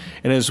change.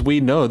 And as we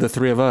know, the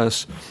three of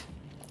us,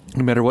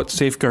 no matter what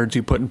safeguards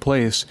you put in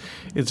place,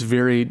 it's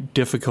very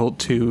difficult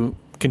to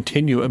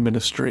continue a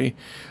ministry,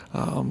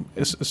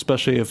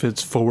 especially if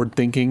it's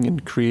forward-thinking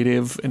and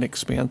creative and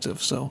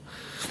expansive. So,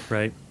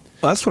 right.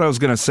 Well, that's what I was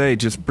going to say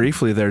just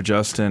briefly there,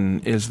 Justin,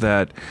 is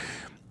that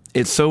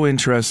it's so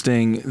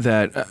interesting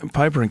that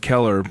Piper and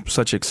Keller,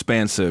 such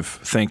expansive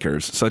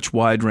thinkers, such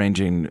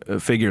wide-ranging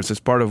figures, is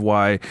part of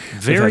why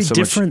very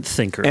different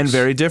thinkers and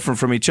very different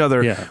from each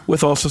other, yeah.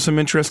 with also some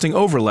interesting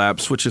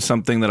overlaps, which is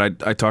something that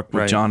I talked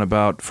with John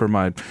about for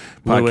my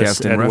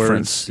podcast in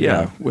reference,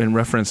 in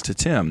reference to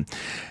Tim.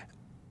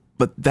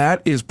 But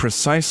that is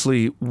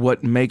precisely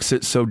what makes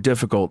it so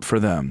difficult for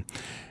them.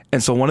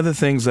 And so one of the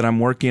things that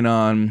I'm working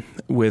on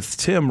with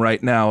Tim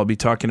right now, I'll be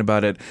talking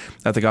about it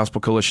at the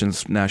Gospel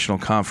Coalition's National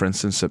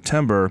Conference in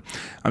September.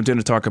 I'm going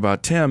to talk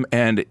about Tim,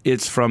 and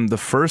it's from the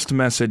first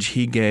message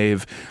he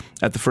gave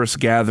at the first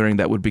gathering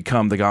that would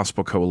become the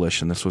Gospel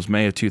Coalition. This was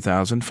May of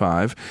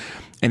 2005,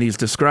 and he's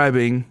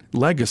describing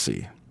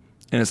legacy.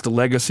 And it's the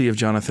legacy of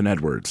Jonathan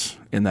Edwards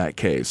in that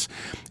case.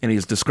 And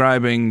he's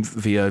describing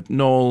via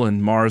Knoll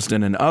and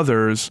Marsden and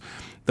others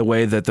the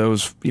way that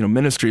those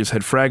ministries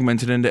had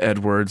fragmented into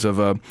Edwards of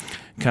a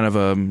kind of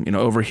a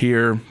over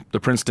here the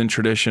Princeton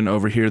tradition,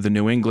 over here the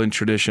New England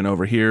tradition,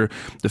 over here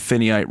the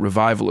Finneyite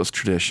revivalist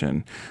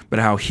tradition, but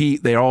how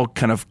they all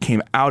kind of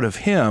came out of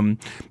him,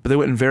 but they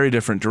went in very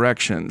different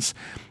directions.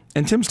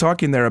 And Tim's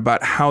talking there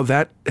about how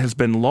that has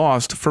been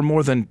lost for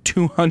more than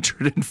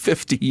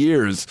 250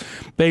 years,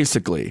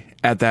 basically,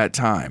 at that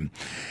time.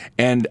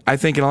 And I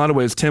think in a lot of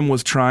ways, Tim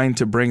was trying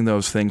to bring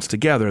those things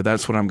together.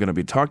 That's what I'm going to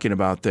be talking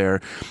about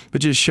there.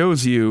 But just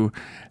shows you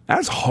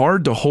that's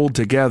hard to hold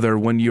together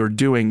when you're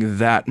doing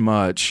that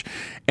much.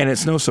 And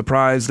it's no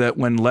surprise that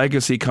when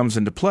legacy comes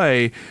into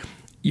play,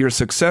 your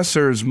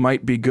successors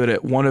might be good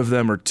at one of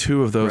them or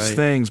two of those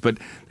things, but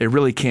they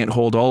really can't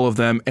hold all of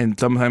them. And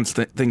sometimes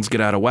things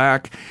get out of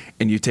whack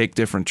and you take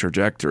different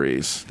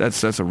trajectories.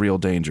 That's a real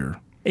danger.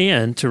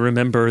 And to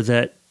remember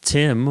that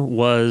Tim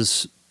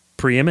was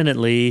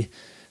preeminently,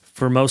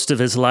 for most of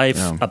his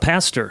life, a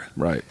pastor.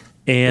 Right.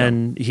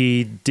 And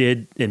he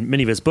did, and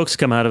many of his books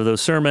come out of those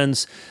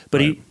sermons,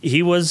 but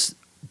he was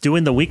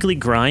doing the weekly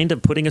grind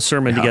of putting a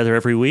sermon together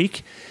every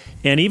week.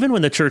 And even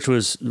when the church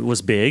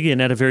was big,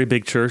 and at a very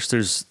big church,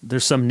 there's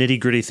some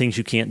nitty-gritty things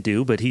you can't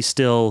do, but he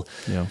still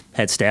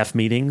had staff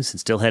meetings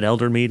and still had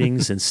elder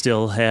meetings and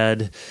still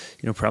had,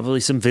 probably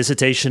some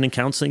visitation and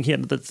counseling. He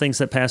had the things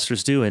that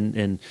pastors do.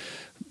 And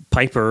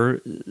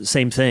Piper,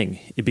 same thing.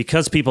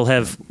 Because people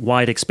have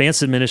wide,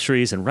 expansive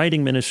ministries and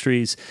writing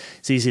ministries,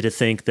 it's easy to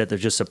think that they're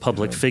just a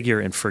public figure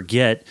and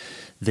forget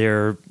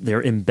they're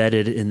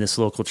embedded in this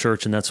local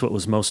church, and that's what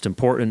was most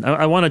important.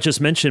 I want to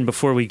just mention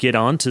before we get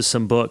on to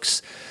some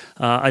books,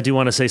 I do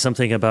want to say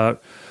something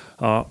about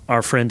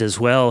our friend as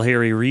well,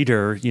 Harry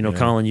Reeder.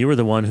 Collin, you were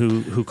the one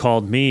who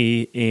called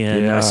me,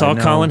 and I saw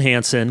Collin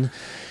Hansen,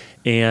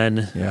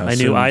 and I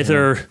knew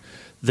either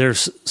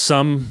there's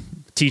some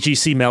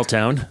TGC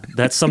meltdown.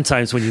 That's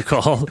sometimes when you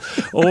call,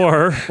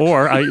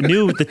 or I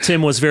knew that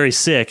Tim was very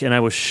sick, and I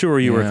was sure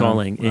you were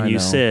calling, and you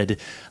said,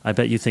 "I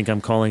bet you think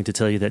I'm calling to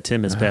tell you that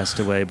Tim has passed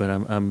away, but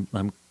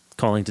I'm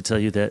calling to tell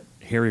you that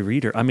Harry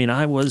Reeder." I mean,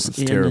 I was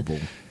in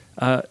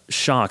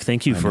shock.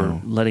 Thank you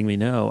for letting me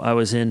know. I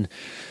was in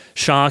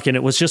shock, and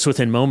it was just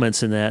within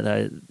moments. In that,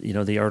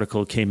 the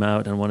article came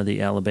out on one of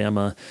the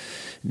Alabama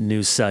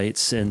news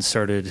sites and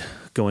started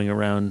going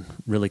around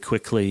really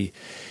quickly.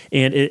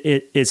 And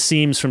it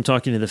seems from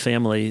talking to the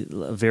family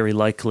very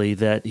likely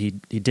that he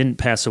didn't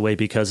pass away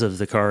because of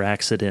the car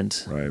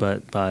accident,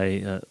 but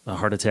by a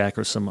heart attack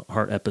or some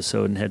heart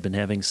episode, and had been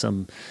having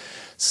some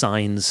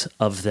signs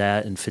of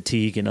that and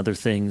fatigue and other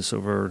things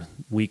over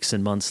weeks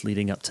and months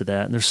leading up to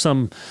that. And there's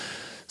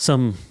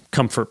some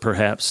comfort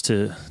perhaps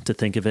to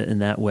think of it in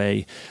that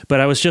way.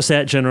 But I was just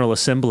at General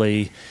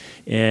Assembly,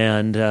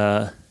 and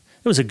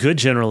it was a good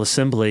General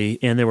Assembly,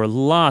 and there were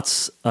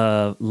lots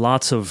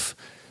of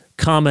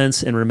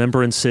comments and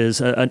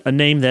remembrances. A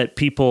name that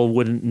people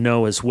wouldn't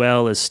know as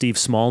well as Steve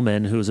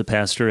Smallman, who was a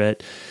pastor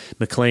at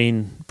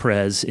McLean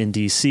Pres in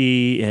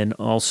D.C., and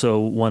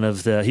also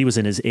he was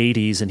in his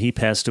 80s, and he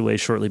passed away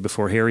shortly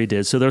before Harry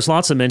did. So there's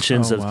lots of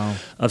mentions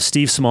of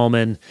Steve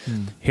Smallman,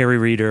 Harry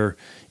Reeder,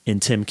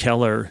 and Tim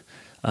Keller.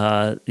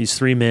 These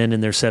three men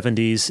in their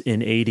 70s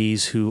and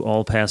 80s who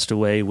all passed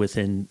away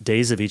within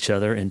days of each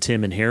other, and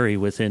Tim and Harry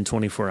within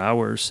 24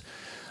 hours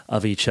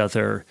of each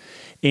other.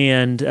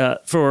 And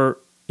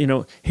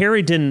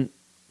Harry didn't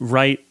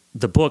write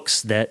the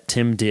books that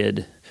Tim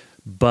did,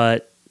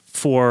 but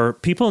for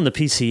people in the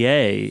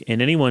PCA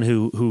and anyone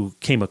who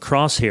came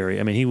across Harry,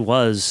 I mean, he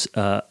was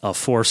a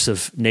force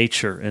of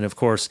nature. And of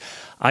course,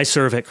 I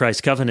serve at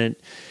Christ Covenant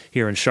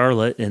here in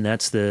Charlotte, and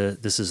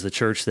this is the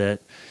church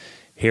that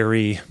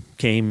Harry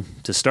came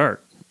to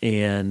start.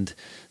 And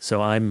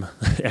so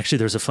actually,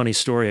 there's a funny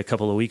story. A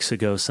couple of weeks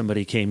ago,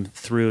 somebody came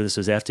through. This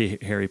was after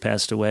Harry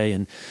passed away,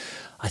 and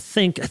I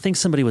think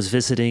somebody was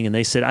visiting, and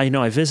they said,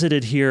 I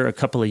visited here a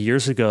couple of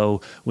years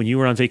ago when you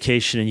were on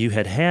vacation, and you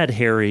had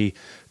Harry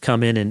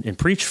come in and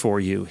preach for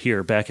you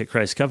here back at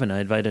Christ Covenant.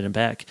 I invited him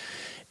back.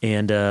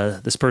 And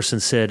this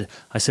person said,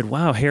 I said,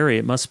 wow, Harry,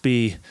 it must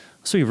be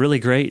really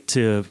great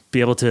to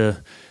be able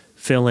to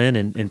fill in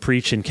and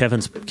preach in Kevin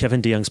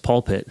DeYoung's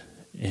pulpit.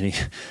 And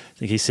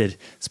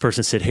this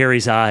person said,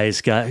 Harry's eyes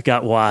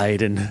got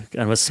wide, and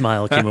kind of a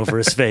smile came over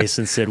his face,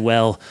 and said,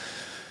 well,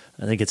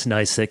 I think it's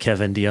nice that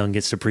Kevin DeYoung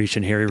gets to preach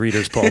in Harry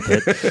Reeder's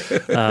pulpit.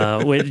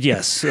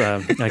 Yes,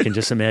 I can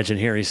just imagine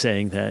Harry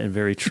saying that, and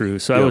very true.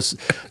 So I was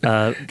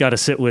got to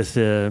sit with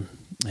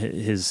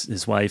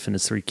his wife and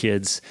his 3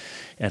 kids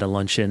at a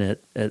luncheon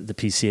at the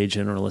PCA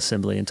General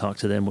Assembly and talk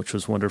to them, which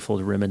was wonderful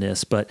to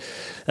reminisce. But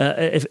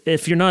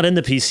if you're not in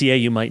the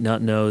PCA, you might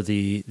not know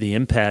the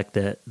impact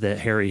that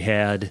Harry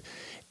had,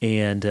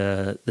 and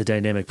the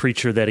dynamic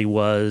preacher that he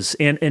was,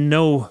 and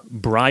know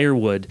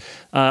Briarwood.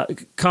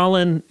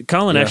 Collin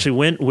actually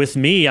went with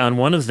me on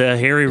one of the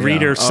Harry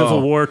Reeder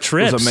Civil War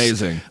trips. It was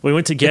amazing. We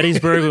went to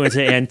Gettysburg, we went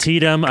to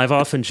Antietam. I've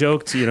often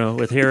joked,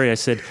 with Harry, I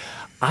said,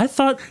 I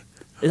thought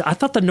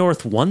the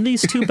North won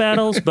these 2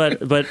 battles,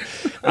 but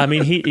I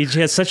mean, he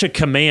had such a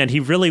command.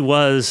 He really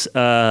was,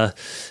 a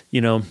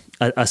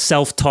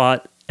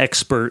self-taught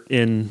expert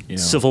in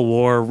Civil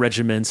War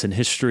regiments and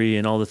history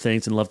and all the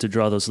things, and loved to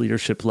draw those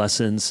leadership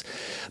lessons.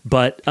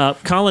 But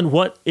Collin,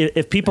 what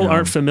if people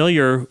aren't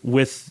familiar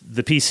with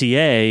the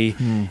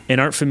PCA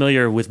and aren't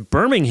familiar with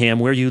Birmingham,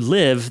 where you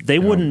live? They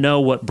wouldn't know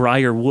what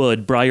Briar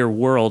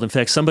World. In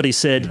fact, somebody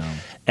said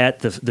at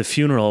the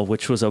funeral,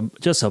 which was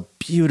just a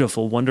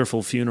beautiful,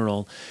 wonderful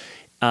funeral,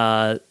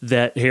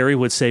 that Harry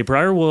would say,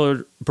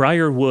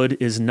 Briarwood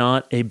is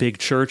not a big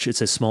church;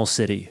 it's a small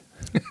city.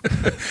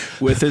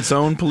 With its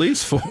own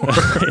police force.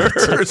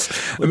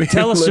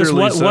 Tell us just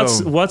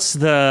what's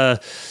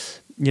the,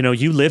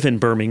 you live in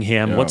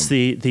Birmingham. What's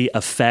the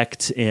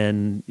effect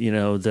and,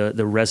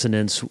 the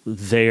resonance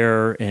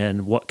there,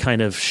 and what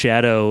kind of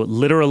shadow,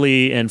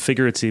 literally and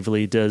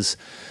figuratively, does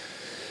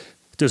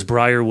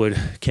Briarwood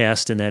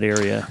cast in that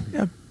area?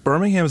 Yeah,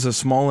 Birmingham is a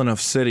small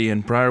enough city,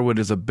 and Briarwood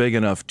is a big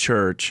enough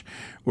church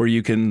where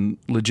you can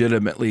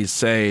legitimately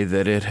say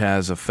that it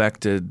has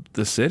affected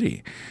the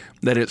city,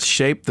 that it's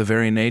shaped the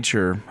very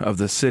nature of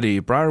the city.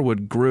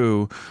 Briarwood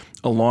grew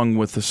along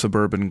with the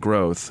suburban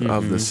growth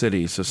of the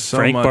city. So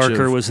Frank much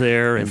Barker was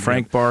there, and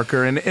Frank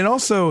Barker, and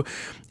also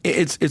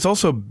it's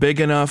also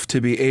big enough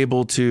to be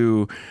able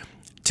to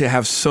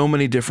have so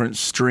many different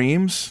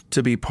streams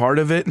to be part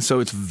of it, and so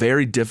it's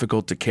very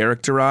difficult to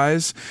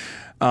characterize.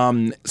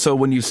 So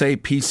when you say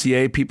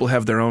PCA, people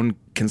have their own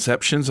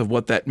conceptions of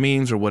what that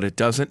means or what it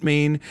doesn't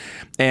mean,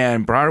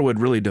 and Briarwood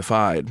really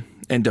defied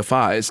and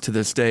defies to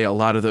this day a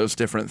lot of those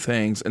different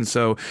things. And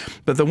so,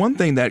 but the one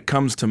thing that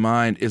comes to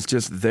mind is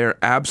just their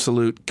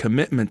absolute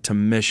commitment to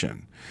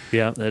mission.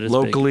 Yeah, that is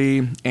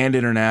locally big. And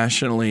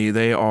internationally,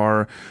 they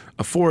are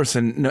a force.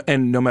 And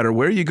no matter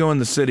where you go in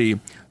the city,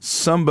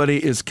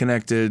 somebody is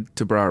connected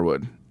to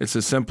Briarwood. It's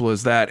as simple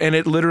as that. And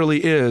it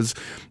literally is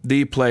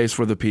the place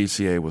where the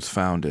PCA was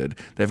founded.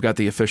 They've got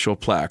the official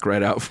plaque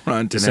right out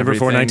front. December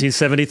 4,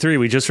 1973.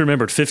 We just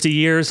remembered 50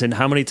 years and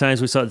how many times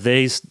we saw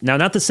now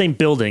not the same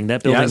building.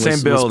 That building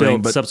was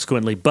built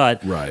subsequently,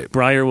 but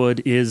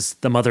Briarwood is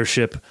the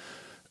mothership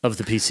of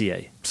the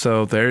PCA.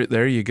 So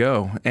there you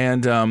go.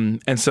 And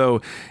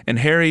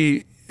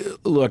Harry,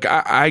 look,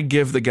 I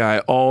give the guy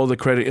all the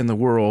credit in the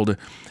world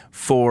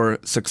for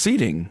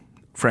succeeding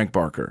Frank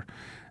Barker.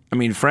 I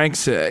mean,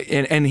 Frank's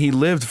and he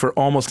lived for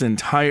almost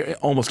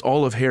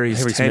all of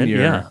Harry's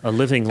tenure. A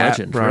living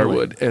legend, at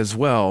Briarwood as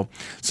well.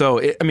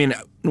 So,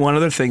 one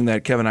other thing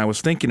that Kevin and I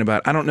was thinking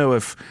about, I don't know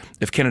if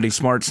Kennedy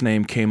Smart's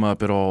name came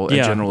up at all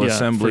at General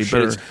Assembly,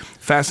 but it's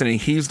fascinating.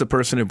 He's the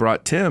person who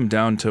brought Tim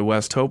down to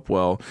West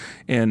Hopewell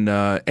and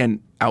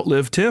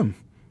outlived Tim,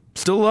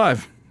 still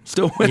alive.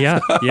 Still with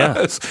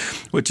us,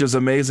 which is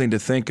amazing to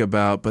think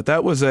about. But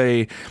that was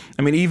Tim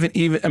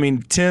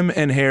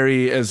and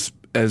Harry,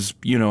 as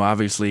you know,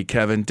 obviously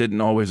Kevin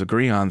didn't always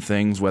agree on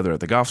things, whether at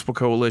the Gospel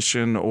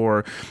Coalition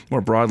or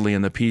more broadly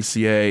in the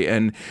PCA,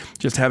 and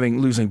just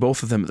losing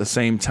both of them at the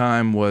same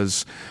time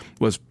was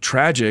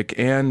tragic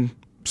and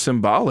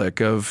symbolic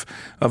of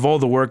all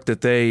the work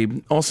that they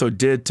also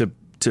did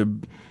to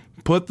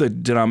put the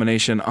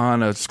denomination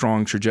on a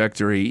strong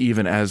trajectory,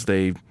 even as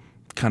they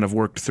kind of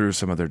worked through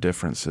some of their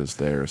differences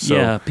there.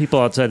 So, people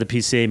outside the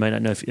PCA might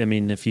not know.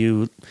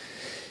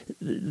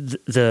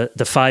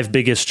 The 5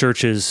 biggest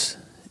churches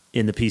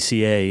in the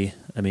PCA,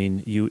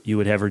 you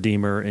would have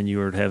Redeemer and you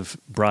would have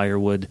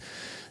Briarwood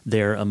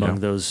there among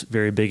those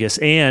very biggest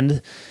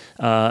and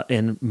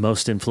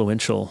most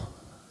influential.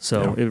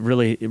 So it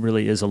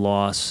really is a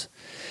loss.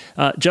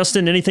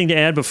 Justin, anything to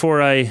add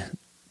before I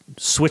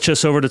switch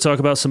us over to talk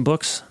about some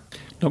books?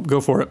 Nope,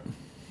 go for it.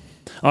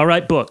 All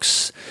right,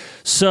 books.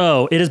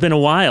 So it has been a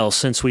while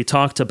since we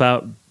talked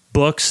about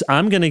books.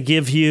 I'm going to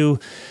give you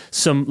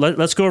some,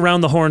 let's go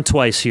around the horn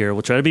twice here.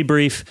 We'll try to be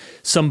brief.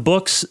 Some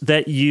books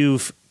that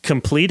you've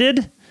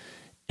completed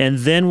And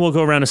then we'll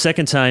go around a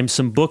second time,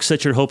 some books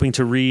that you're hoping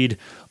to read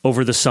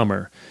over the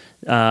summer.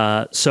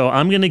 So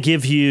I'm going to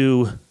give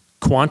you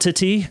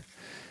quantity.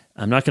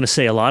 I'm not going to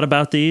say a lot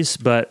about these,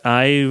 but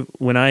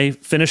when I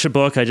finish a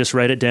book, I just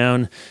write it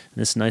down in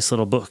this nice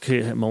little book,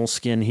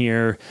 moleskin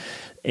here.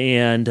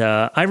 And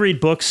I read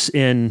books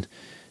in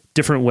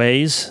different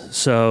ways.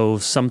 So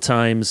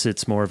sometimes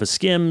it's more of a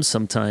skim,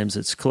 sometimes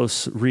it's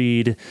close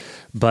read.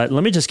 But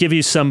let me just give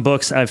you some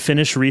books I've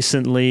finished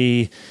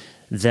recently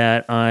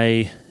that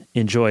I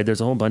enjoyed.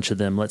 There's a whole bunch of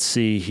them. Let's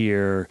see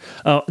here.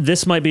 Oh,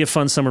 this might be a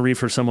fun summer read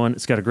for someone.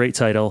 It's got a great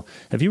title.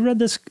 Have you read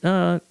this,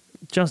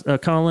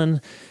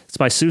 Collin? It's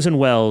by Susan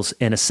Wells,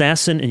 An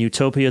Assassin in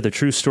Utopia, the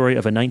true story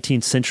of a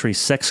 19th century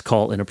sex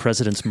cult and a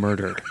president's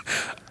murder.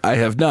 I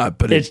have not,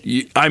 but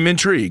I'm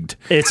intrigued.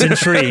 It's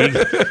intrigued.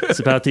 It's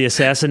about the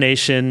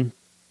assassination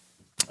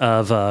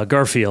of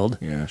Garfield.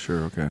 Yeah,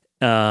 sure, okay.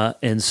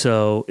 And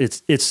so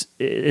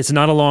it's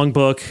not a long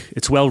book.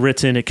 It's well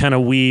written. It kind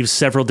of weaves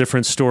several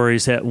different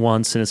stories at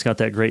once, and it's got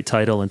that great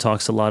title and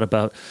talks a lot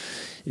about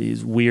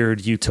these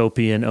weird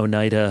utopian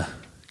Oneida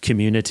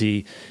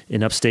community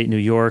in upstate New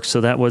York.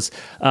 So that was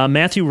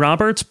Matthew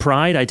Roberts,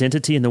 Pride,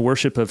 Identity, and the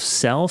Worship of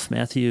Self.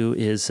 Matthew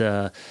is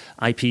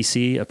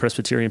IPC, a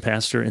Presbyterian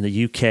pastor in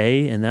the UK,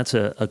 and that's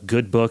a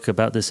good book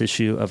about this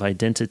issue of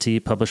identity,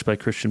 published by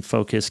Christian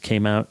Focus,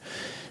 came out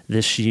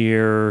this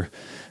year.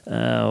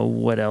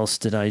 What else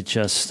did I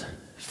just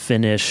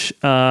finish?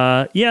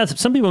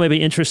 Some people may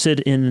be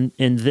interested in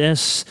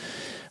this.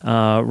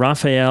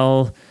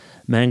 Raphael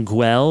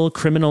Manguel,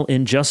 Criminal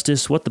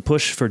Injustice, What the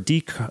Push for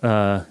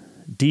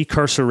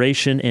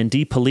Decarceration and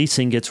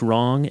Depolicing Gets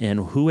Wrong and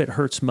Who It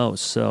Hurts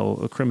Most. So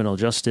a criminal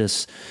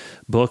justice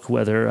book,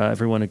 whether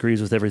everyone agrees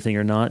with everything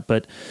or not.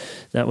 But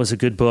that was a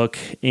good book.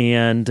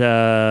 And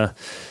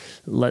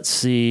let's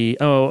see.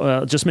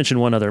 Just mention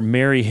one other.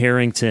 Mary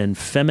Harrington,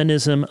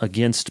 Feminism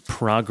Against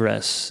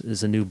Progress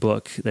is a new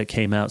book that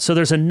came out. So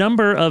there's a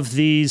number of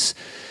these.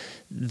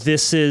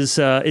 This is,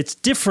 it's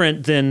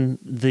different than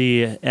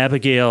the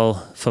Abigail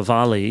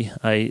Favali.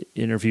 I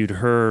interviewed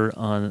her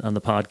on the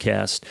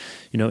podcast,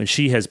 and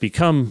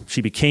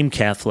she became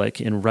Catholic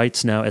and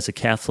writes now as a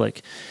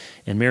Catholic.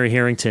 And Mary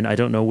Harrington, I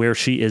don't know where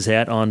she is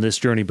at on this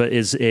journey, but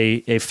is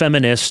a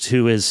feminist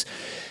who is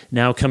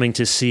now coming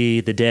to see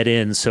the dead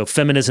end. So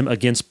Feminism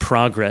Against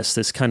Progress,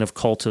 this kind of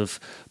cult of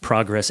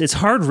progress. It's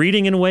hard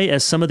reading in a way,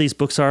 as some of these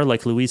books are,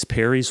 like Louise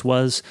Perry's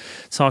was.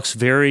 It talks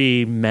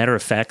very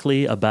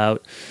matter-of-factly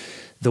about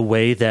the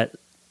way that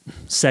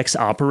sex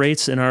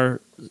operates in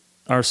our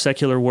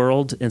secular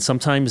world. And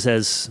sometimes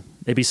as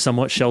maybe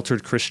somewhat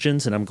sheltered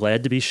Christians, and I'm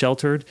glad to be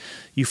sheltered,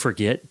 you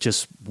forget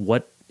just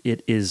what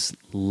it is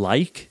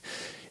like.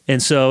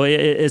 And so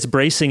it's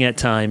bracing at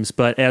times,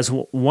 but as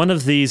one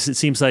of these, it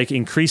seems like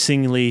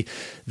increasingly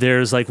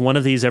there's like one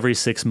of these every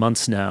 6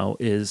 months now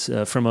is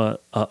from a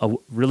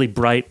really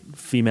bright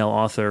female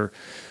author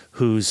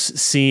who's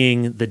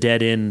seeing the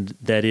dead end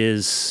that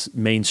is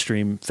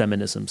mainstream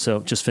feminism.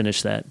 So just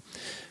finish that.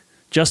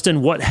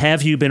 Justin, what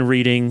have you been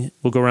reading?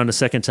 We'll go around a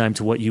second time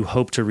to what you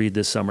hope to read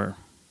this summer.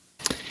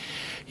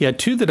 Yeah,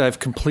 two that I've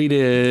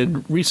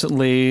completed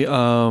recently.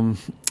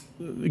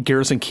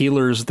 Garrison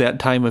Keillor's That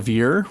Time of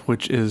Year,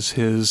 which is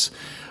his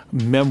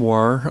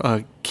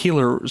memoir.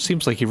 Keillor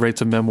seems like he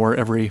writes a memoir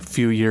every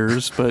few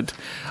years, but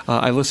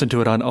I listened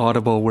to it on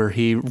Audible where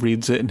he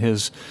reads it in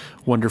his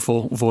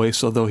wonderful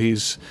voice, although I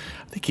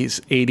think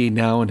he's 80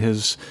 now and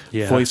his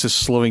voice is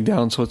slowing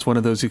down, so it's one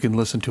of those you can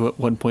listen to at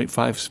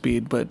 1.5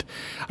 speed. But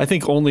I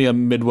think only a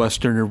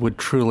Midwesterner would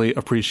truly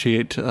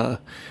appreciate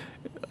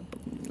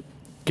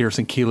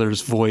Garrison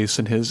Keillor's voice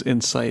and his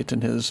insight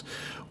and his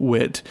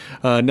wit.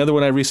 Another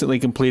one I recently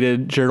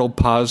completed, Gerald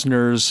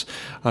Posner's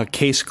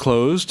Case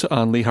Closed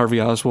on Lee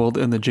Harvey Oswald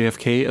and the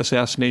JFK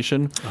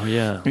assassination. Oh,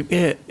 yeah.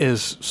 It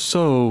is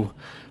so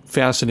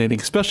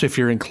fascinating, especially if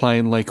you're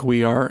inclined like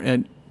we are.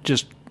 And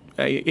just,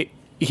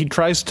 he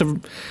tries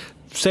to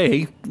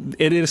say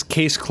it is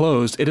case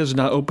closed. It is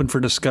not open for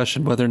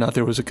discussion whether or not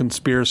there was a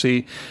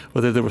conspiracy,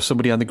 whether there was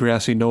somebody on the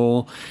grassy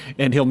knoll.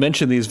 And he'll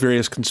mention these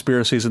various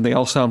conspiracies, and they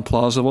all sound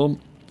plausible.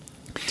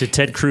 Did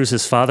Ted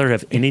Cruz's father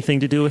have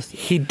anything to do with?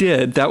 He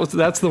did.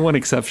 That's the one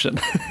exception.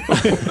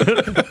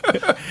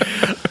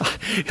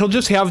 He'll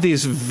just have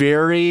these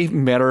very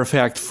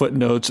matter-of-fact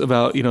footnotes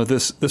about,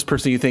 this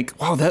person. You think,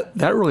 wow,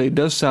 that really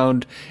does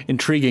sound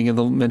intriguing. And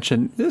they'll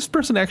mention this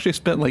person actually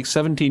spent like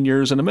 17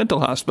 years in a mental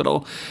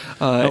hospital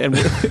and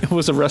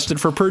was arrested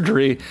for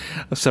perjury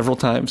several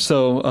times.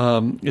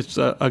 So it's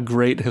a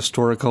great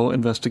historical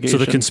investigation.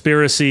 So the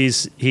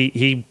conspiracies,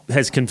 he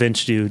has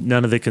convinced you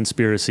none of the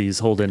conspiracies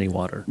hold any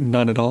water?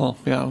 None at all.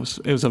 Yeah,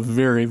 it was a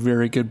very,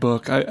 very good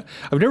book. I've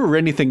never read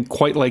anything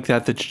quite like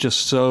that that's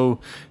just so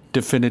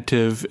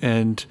definitive,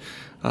 and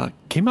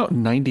came out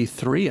in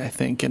 93, I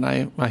think, and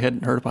I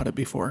hadn't heard about it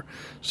before.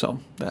 So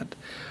that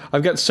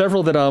I've got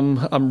several that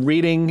I'm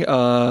reading.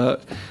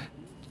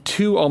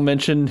 Two I'll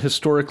mention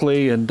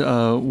historically, and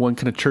one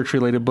kind of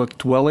church-related book,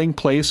 Dwelling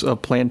Place, a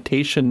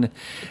Plantation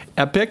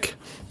Epic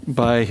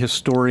by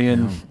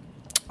historian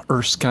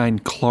Erskine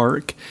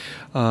Clark,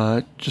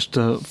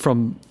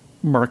 from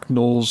Mark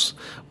Knoll's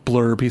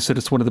blurb. He said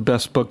it's one of the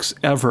best books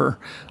ever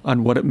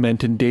on what it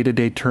meant in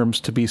day-to-day terms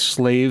to be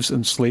slaves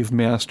and slave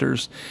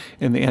masters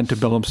in the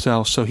antebellum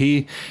South. So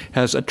he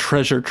has a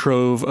treasure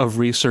trove of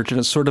research, and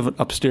it's sort of an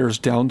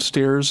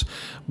upstairs-downstairs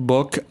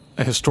book,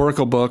 a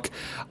historical book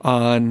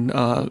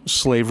on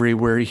slavery,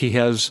 where he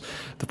has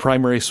the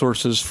primary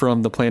sources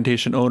from the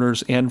plantation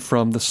owners and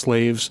from the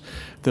slaves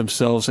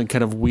themselves, and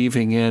kind of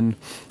weaving in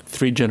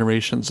 3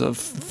 generations of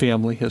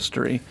family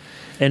history.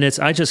 And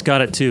I just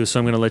got it too, so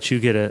I'm going to let you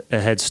get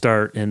a head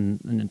start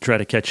and try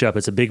to catch up.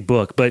 It's a big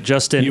book, but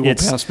Justin, you will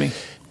pass me.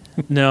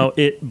 No,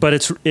 but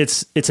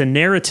it's a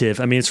narrative.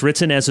 I mean, it's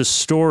written as a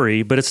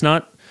story, but it's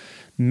not.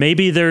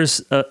 Maybe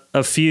there's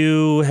a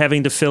few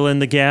having to fill in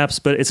the gaps,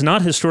 but it's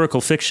not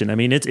historical fiction. I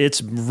mean,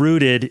 it's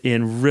rooted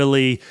in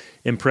really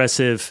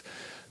impressive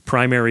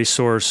primary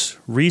source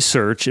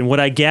research. And what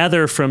I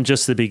gather from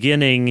just the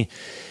beginning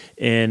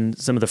and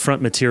some of the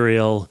front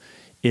material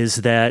is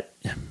that,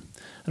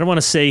 I don't want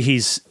to say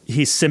he's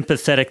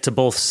sympathetic to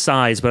both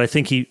sides, but I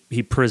think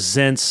he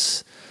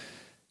presents,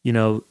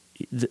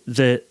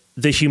 the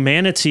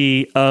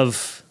humanity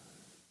of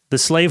the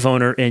slave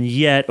owner, and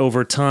yet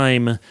over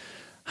time,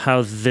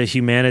 how the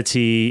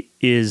humanity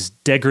is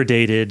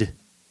degraded,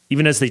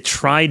 even as they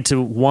tried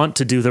to want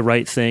to do the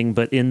right thing,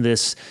 but in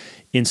this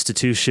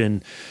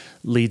institution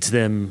leads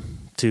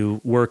them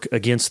to work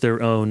against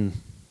their own,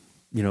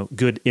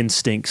 good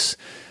instincts,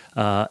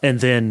 and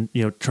then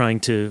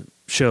trying to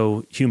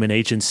show human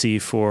agency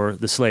for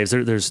the slaves.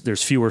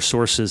 There's fewer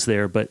sources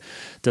there, but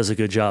does a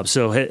good job.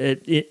 So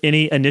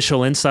any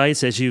initial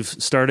insights as you've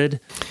started?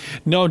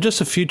 No,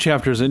 just a few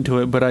chapters into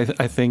it, but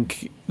I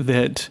think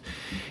that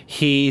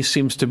he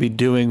seems to be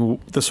doing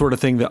the sort of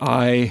thing that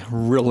I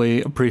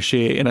really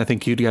appreciate, and I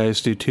think you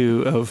guys do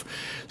too, of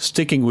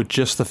sticking with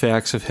just the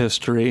facts of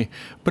history,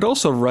 but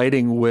also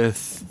writing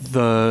with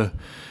the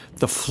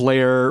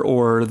flair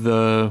or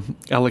the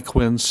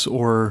eloquence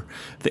or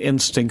the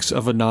instincts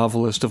of a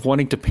novelist, of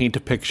wanting to paint a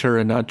picture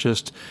and not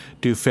just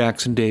do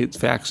facts and date,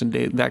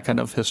 that kind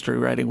of history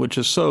writing, which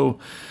is so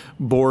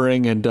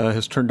boring and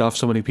has turned off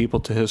so many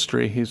people to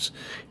history. He's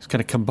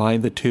kind of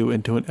combined the two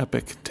into an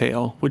epic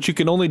tale, which you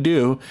can only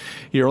do.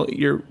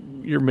 Your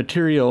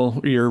material,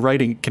 your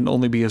writing can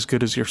only be as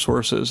good as your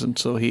sources, and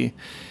so he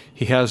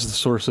has the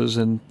sources,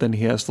 and then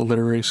he has the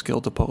literary skill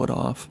to pull it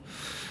off.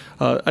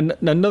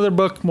 Another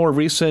book, more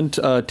recent,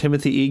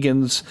 Timothy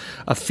Egan's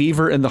A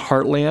Fever in the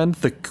Heartland,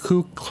 The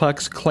Ku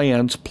Klux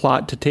Klan's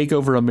Plot to Take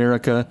Over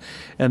America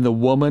and the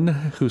Woman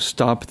Who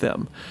Stopped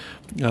Them.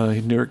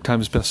 New York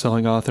Times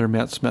bestselling author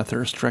Matt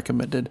Smethurst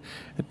recommended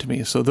it to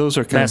me. So those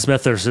are kind Matt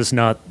Smethurst is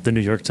not the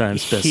New York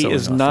Times bestselling author. He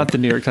is not the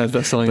New York Times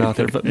bestselling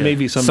author, but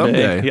maybe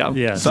someday.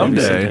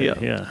 Someday.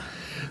 Yeah.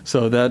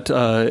 So that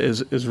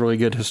is really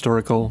good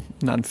historical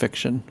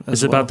nonfiction.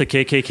 Is it about the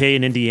KKK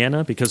in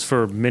Indiana? Because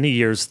for many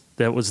years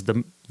that was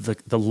the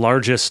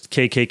largest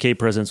KKK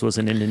presence was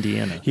in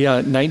Indiana.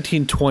 Yeah,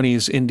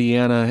 1920s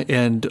Indiana,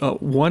 and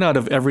 1 out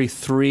of every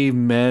 3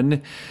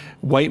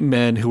 white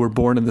men who were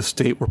born in the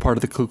state were part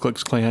of the Ku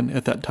Klux Klan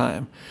at that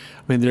time.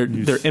 I mean,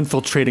 they're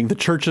infiltrating the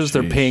churches. Jeez.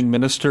 They're paying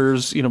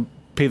ministers,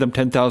 pay them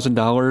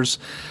 $10,000.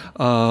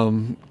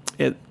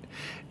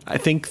 I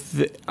think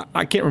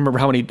I can't remember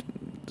how many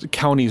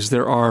counties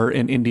there are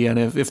in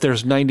Indiana. If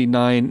there's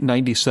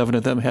 97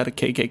 of them had a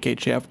KKK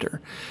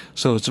chapter.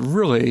 So it's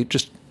really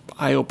just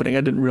eye-opening.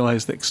 I didn't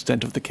realize the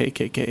extent of the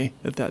KKK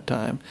at that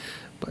time.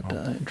 But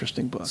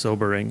interesting book.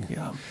 Sobering.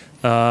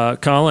 Yeah.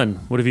 Collin,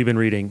 what have you been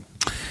reading?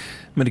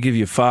 I'm going to give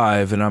you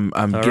 5, and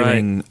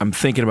I'm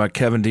thinking about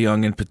Kevin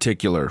DeYoung in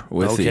particular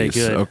with these.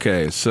 Good.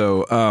 Okay,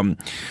 so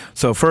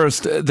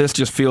first, this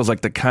just feels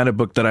like the kind of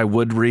book that I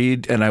would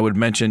read, and I would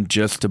mention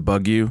just to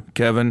bug you,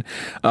 Kevin.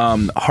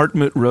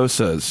 Hartmut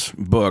Rosa's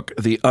book,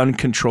 The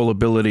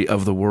Uncontrollability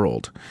of the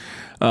World.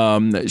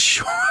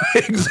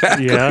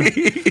 Exactly. Yeah.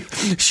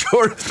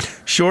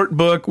 Short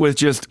book with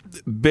just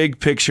big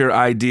picture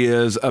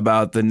ideas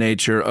about the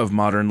nature of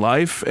modern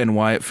life and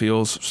why it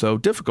feels so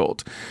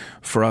difficult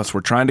for us. We're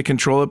trying to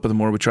control it, but the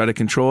more we try to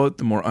control it,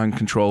 the more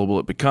uncontrollable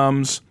it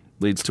becomes,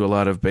 leads to a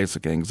lot of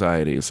basic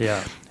anxieties.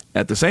 Yeah.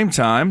 At the same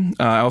time,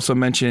 I also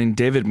mentioned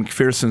David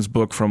McPherson's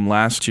book from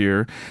last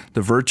year,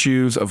 The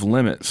Virtues of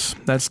Limits.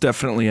 That's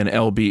definitely an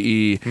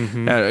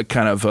LBE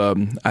kind of,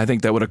 I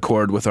think that would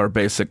accord with our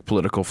basic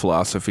political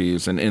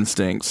philosophies and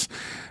instincts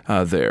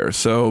there.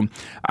 So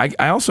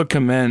I also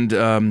commend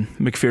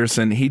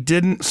McPherson. He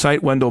didn't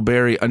cite Wendell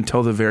Berry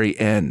until the very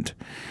end,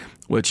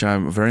 which I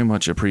very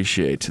much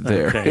appreciate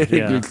there. Okay,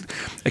 yeah.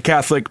 A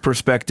Catholic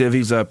perspective.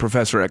 He's a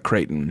professor at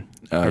Creighton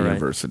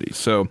University.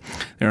 So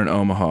they're in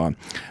Omaha.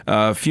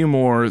 A few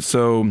more.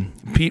 So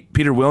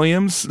Peter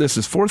Williams, this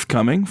is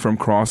forthcoming from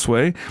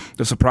Crossway,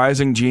 The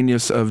Surprising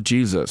Genius of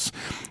Jesus.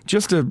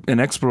 Just an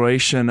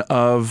exploration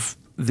of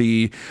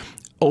the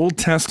Old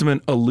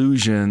Testament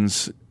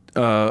allusions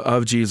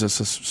of Jesus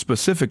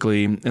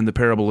specifically in the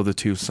parable of the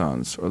two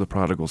sons, or the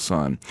prodigal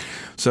son.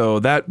 So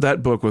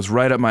that book was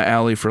right up my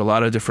alley for a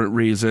lot of different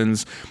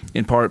reasons,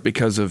 in part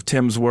because of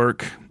Tim's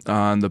work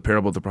on the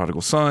parable of the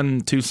prodigal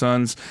son, two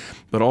sons,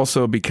 but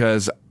also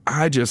because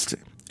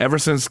ever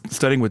since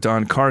studying with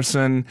Don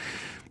Carson,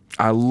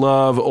 I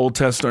love Old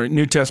Testament,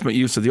 New Testament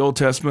use of the Old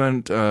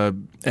Testament,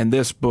 and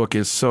this book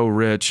is so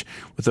rich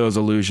with those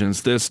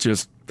allusions. That's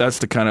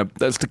the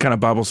kind of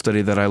Bible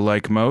study that I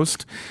like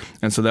most,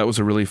 and so that was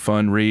a really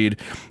fun read.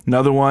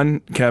 Another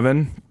one,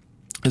 Kevin,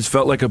 has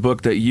felt like a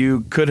book that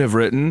you could have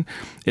written.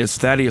 Is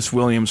Thaddeus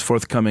Williams'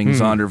 forthcoming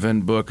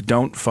Zondervan book,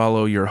 "Don't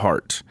Follow Your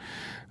Heart."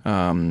 He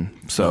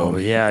stole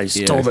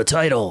the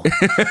title.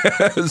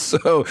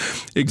 So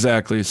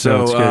exactly.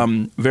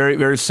 So very,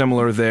 very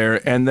similar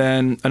there. And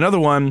then another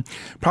one,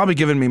 probably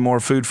given me more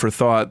food for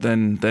thought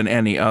than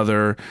any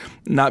other,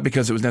 not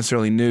because it was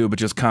necessarily new, but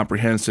just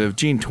comprehensive.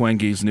 Gene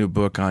Twenge's new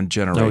book on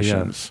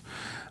generations.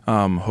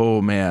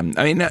 Oh man.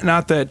 I mean,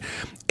 not that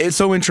it's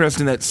so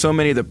interesting that so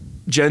many of the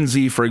Gen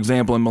Z, for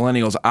example, and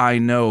millennials I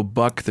know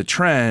buck the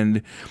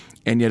trend,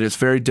 and yet it's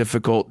very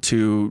difficult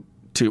to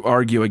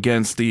argue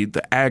against the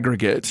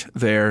aggregate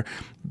there.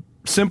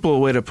 Simple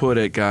way to put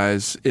it,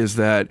 guys, is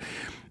that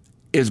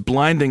it's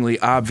blindingly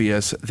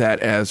obvious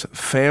that as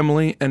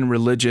family and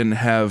religion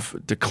have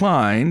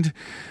declined,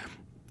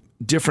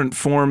 different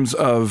forms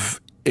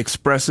of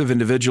expressive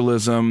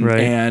individualism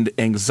and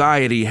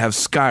anxiety have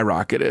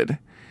skyrocketed.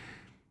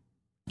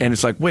 And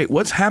it's like, wait,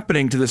 what's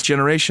happening to this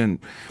generation?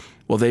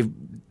 Well, they've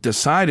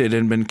decided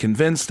and been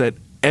convinced that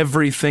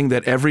everything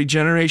that every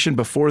generation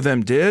before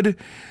them did,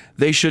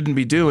 they shouldn't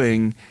be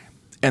doing,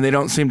 and they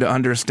don't seem to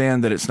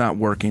understand that it's not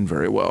working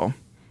very well.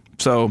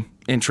 So,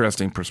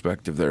 interesting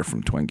perspective there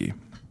from Twenge.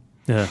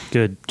 Yeah,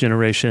 good.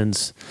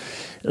 Generations.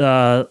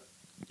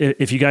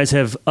 If you guys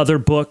have other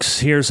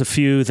books, here's a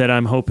few that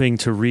I'm hoping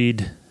to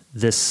read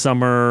this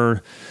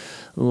summer.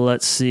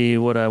 Let's see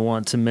what I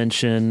want to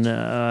mention.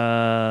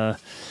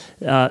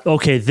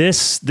 Okay,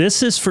 this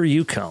is for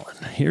you, Collin.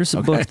 Here's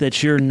a book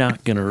that you're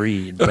not going to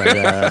read,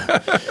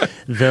 but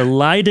The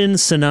Leiden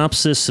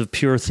Synopsis of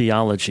Pure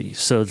Theology.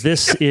 So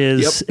this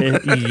is,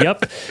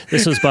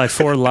 this was by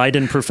 4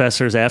 Leiden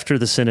professors after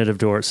the Synod of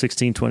Dort,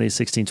 1620,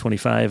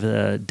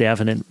 1625.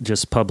 Davenant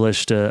just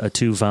published a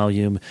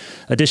 2-volume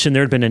edition.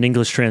 There had been an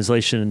English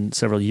translation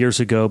several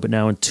years ago, but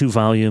now in 2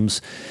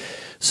 volumes.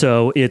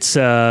 So it's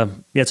a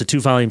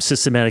 2-volume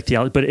systematic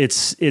theology, but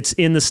it's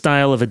in the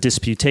style of a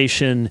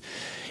disputation.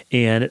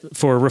 And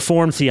for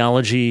Reformed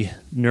theology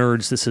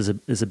nerds, this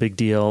is a big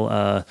deal.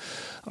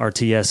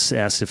 RTS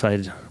asked if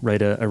I'd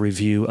write a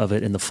review of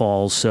it in the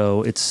fall.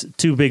 So it's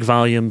 2 big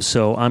volumes.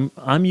 So I'm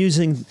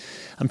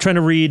trying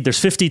to read. There's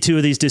 52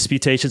 of these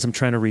disputations. I'm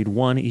trying to read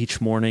 1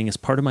 each morning as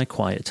part of my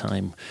quiet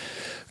time.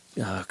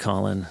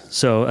 Collin.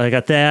 So I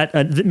got that.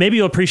 Maybe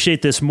you'll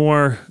appreciate this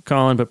more,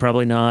 Collin, but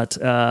probably not.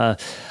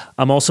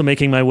 I'm also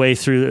making my way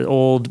through the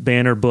old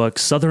banner book,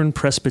 Southern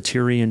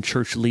Presbyterian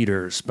Church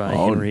Leaders by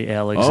Henry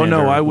Alexander.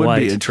 Oh, no, I would White.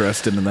 be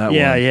interested in that one.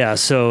 Yeah.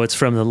 So it's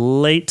from the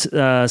late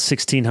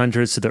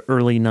 1600s to the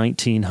early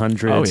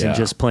 1900s and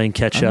just playing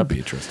catch up. I would be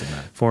interested in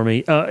that. For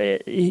me.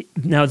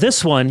 Now,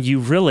 this one,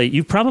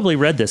 you've probably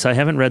read this. I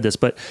haven't read this,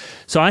 but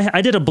so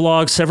I did a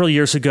blog several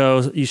years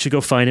ago. You should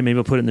go find it. Maybe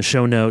I'll put it in the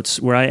show notes,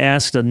 where I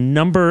asked a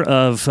number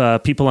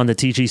of people on the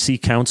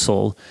TGC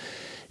Council,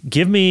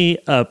 give me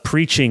a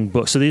preaching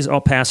book. So these are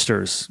all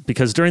pastors,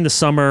 because during the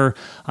summer,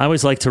 I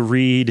always like to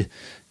reread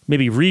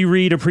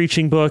a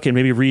preaching book and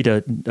maybe read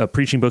a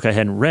preaching book I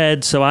hadn't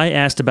read. So I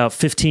asked about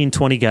 15,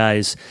 20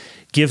 guys,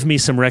 give me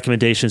some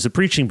recommendations of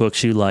preaching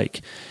books you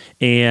like.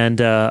 And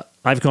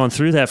I've gone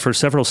through that for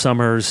several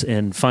summers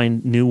and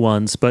find new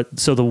ones. But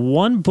so the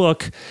one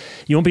book,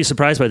 you won't be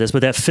surprised by this,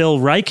 but that Phil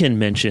Ryken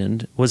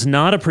mentioned was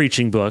not a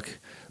preaching book,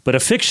 but a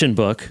fiction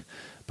book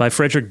by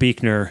Frederick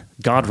Buechner,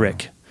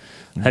 Godric.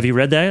 Have you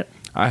read that?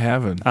 I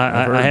haven't.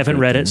 I haven't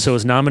read it. So it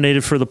was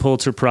nominated for the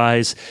Pulitzer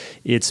Prize.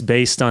 It's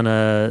based on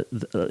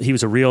he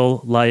was a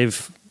real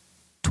live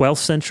 12th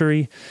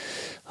century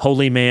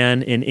holy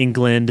man in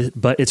England,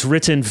 but it's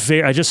written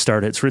I just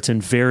started. It's written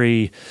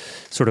very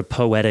sort of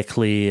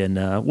poetically, and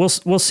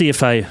we'll see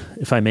if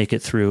I make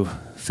it through,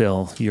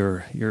 Phil,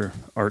 your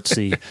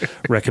artsy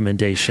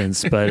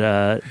recommendations.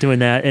 But doing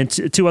that, and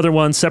 2 other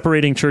ones,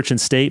 Separating Church and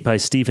State by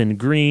Stephen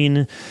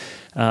Green.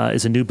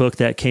 Is a new book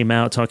that came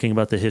out talking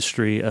about the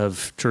history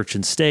of church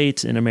and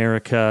state in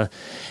America.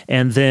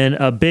 And then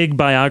a big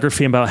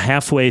biography about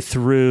halfway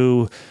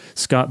through,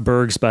 Scott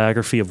Berg's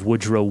biography of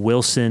Woodrow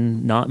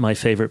Wilson, not my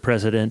favorite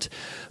president,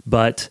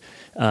 but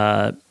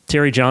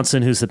Terry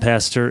Johnson, who's the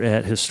pastor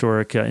at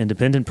Historic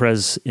Independent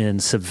Pres in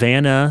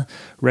Savannah,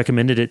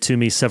 recommended it to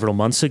me several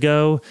months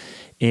ago.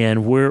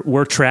 And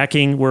we're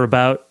tracking, we're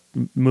about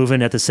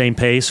moving at the same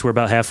pace. We're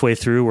about halfway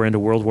through. We're into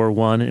World War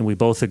I, and we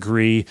both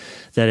agree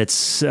that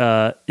it's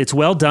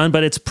well done,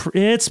 but it's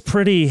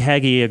pretty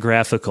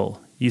hagiographical.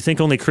 You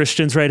think only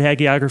Christians write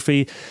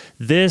hagiography?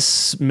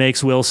 This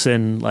makes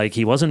Wilson like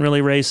he wasn't really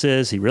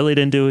racist. He really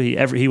didn't do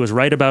it. He was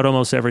right about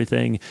almost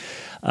everything.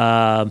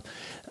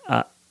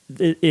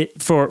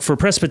 for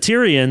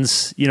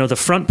Presbyterians, the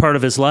front part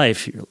of his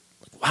life, you're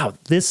like, wow,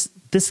 this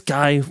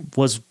guy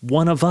was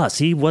one of us.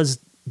 He was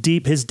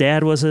deep. His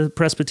dad was a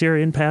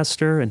Presbyterian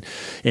pastor and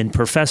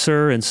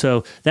professor, and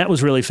so that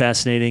was really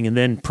fascinating. And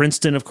then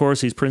Princeton, of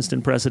course, he's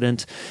Princeton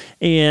president.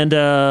 And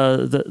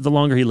the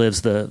longer he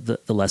lives, the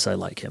less I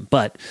like him.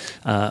 But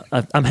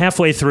I'm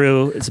halfway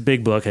through. It's a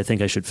big book. I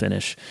think I should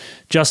finish.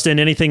 Justin,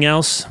 anything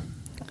else?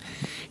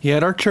 Yeah,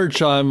 at our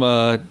church,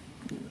 as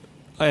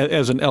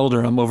an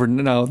elder, I'm over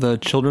now the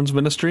children's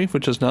ministry,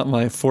 which is not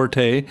my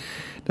forte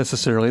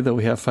necessarily, though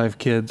we have 5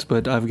 kids,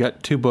 but I've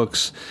got 2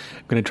 books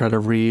I'm going to try to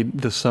read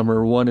this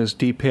summer. One is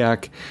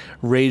Deepak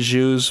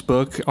Reju's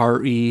book,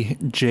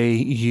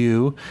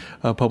 Reju,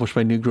 published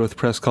by New Growth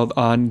Press, called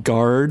On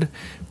Guard,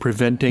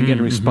 Preventing and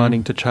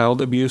Responding to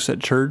Child Abuse at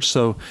Church.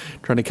 So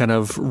trying to kind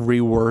of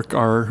rework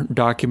our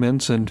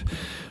documents, and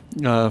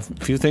a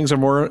few things are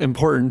more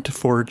important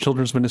for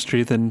children's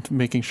ministry than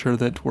making sure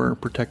that we're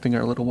protecting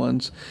our little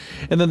ones.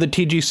 And then the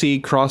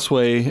TGC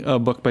Crossway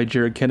book by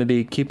Jared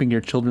Kennedy, Keeping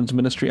Your Children's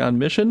Ministry on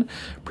Mission,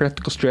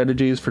 Practical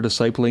Strategies for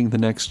Discipling the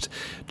Next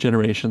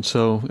Generation.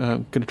 So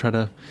I'm going to try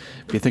to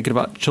be thinking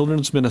about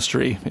children's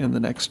ministry in the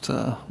next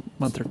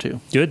month or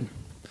 2. Good.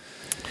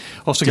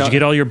 Also, Did you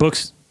get all your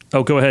books?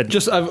 Oh, go ahead.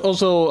 I've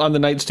also on the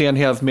nightstand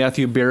have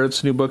Matthew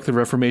Barrett's new book, The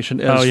Reformation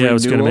as Renewal. I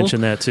was going to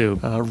mention that too.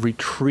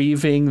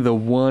 Retrieving the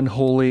One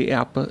Holy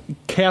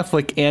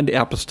Catholic and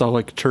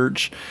Apostolic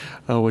Church,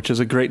 which is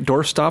a great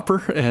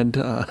doorstopper, and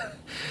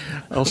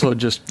also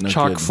just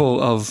chock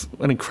full of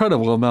an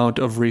incredible amount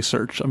of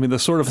research. I mean, the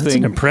sort of That's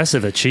thing. An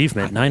impressive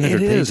achievement, 900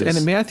 pages. It is,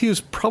 and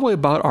Matthew's probably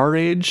about our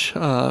age.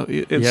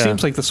 It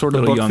seems like the sort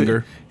of book. A little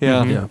younger.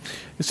 Yeah.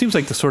 It seems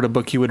like the sort of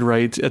book you would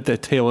write at the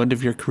tail end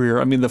of your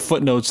career. I mean, the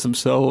footnotes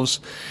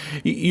themselves,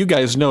 you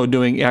guys know,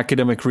 doing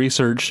academic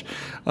research,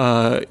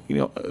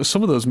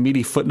 some of those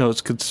meaty footnotes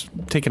could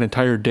take an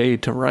entire day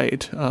to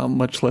write,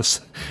 much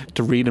less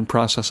to read and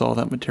process all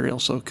that material.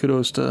 So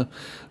kudos to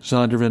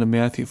Zondervan and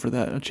Matthew for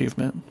that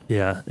achievement.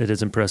 Yeah, it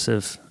is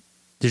impressive.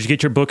 Did you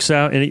get your books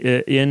out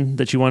in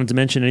that you wanted to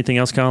mention? Anything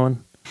else,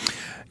 Collin?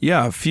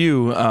 Yeah, a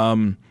few.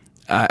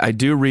 I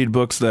do read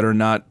books that are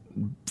not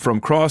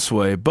from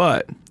Crossway,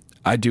 but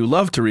I do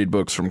love to read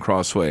books from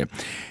Crossway.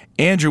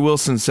 Andrew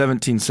Wilson's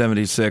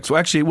 1776. Well,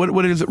 actually,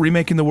 what is it?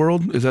 Remaking the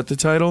World? Is that the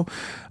title?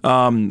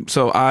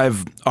 So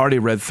I've already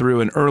read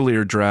through an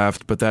earlier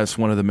draft, but that's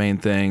one of the main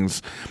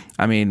things.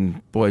 I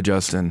mean, boy,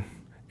 Justin,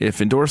 if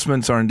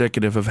endorsements are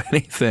indicative of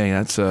anything,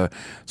 it's going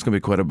to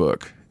be quite a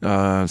book.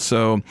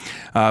 So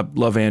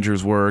love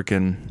Andrew's work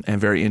and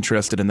very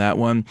interested in that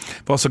one.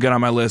 I've also got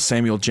on my list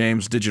Samuel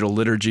James' Digital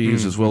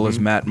Liturgies, as well as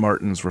Matt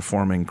Martin's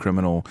Reforming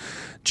Criminal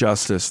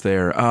Justice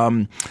there.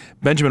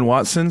 Benjamin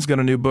Watson's got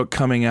a new book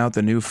coming out,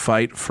 The New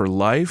Fight for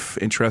Life.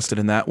 Interested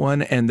in that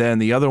one. And then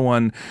the other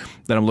one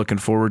that I'm looking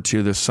forward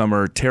to this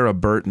summer, Tara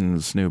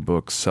Burton's new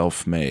book,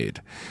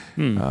 Self-Made.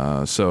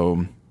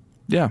 So,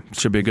 yeah,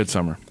 should be a good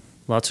summer.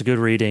 Lots of good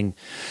reading.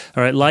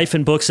 All right, life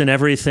and books and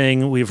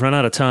everything. We've run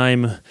out of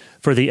time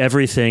for the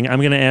everything. I'm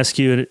going to ask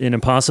you an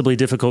impossibly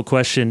difficult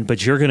question,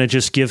 but you're going to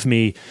just give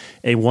me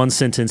a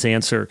one-sentence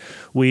answer.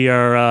 We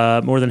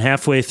are more than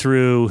halfway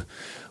through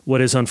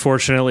what has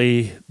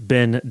unfortunately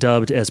been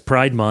dubbed as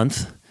Pride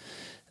Month.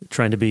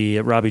 Trying to be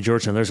Robbie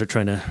George and others are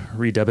trying to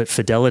redub it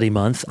Fidelity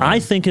Month. I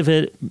think of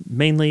it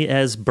mainly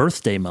as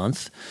Birthday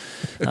Month.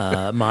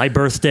 My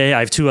birthday.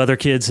 I have 2 other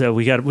kids.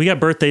 We got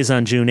birthdays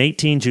on June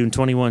 18, June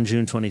 21,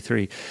 June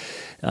 23.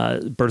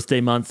 Birthday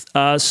month.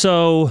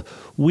 So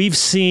we've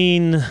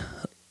seen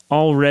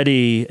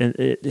already, and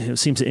it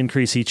seems to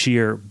increase each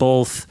year,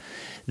 both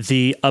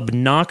the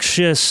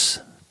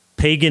obnoxious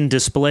pagan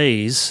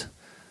displays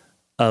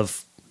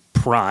of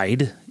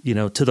pride,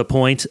 to the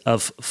point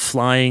of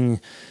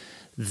flying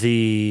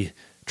the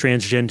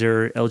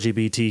transgender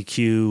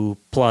LGBTQ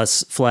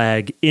plus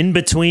flag in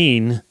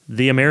between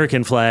the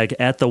American flag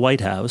at the White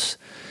House,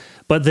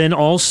 but then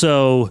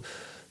also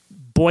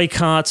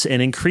boycotts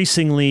and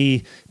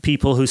increasingly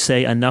people who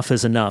say enough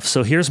is enough.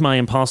 So here's my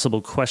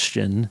impossible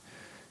question.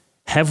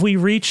 Have we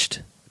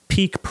reached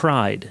peak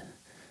pride?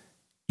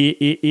 Are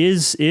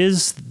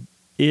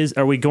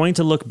we going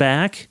to look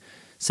back,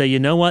 say, you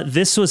know what,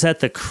 this was at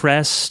the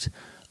crest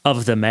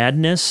of the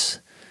madness,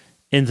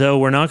 and though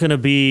we're not going to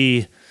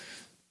be,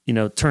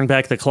 turn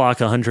back the clock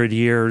 100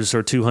 years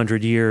or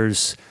 200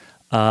 years,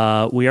 we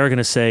are going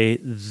to say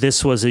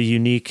this was a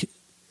unique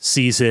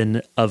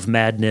season of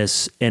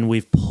madness, and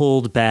we've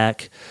pulled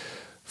back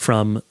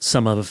from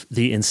some of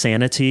the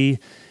insanity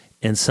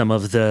and some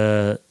of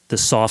the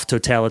soft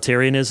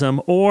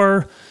totalitarianism,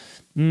 or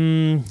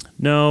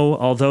no,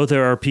 although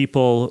there are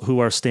people who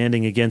are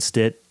standing against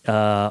it,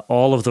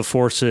 all of the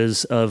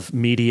forces of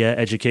media,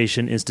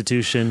 education,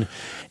 institution,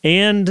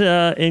 and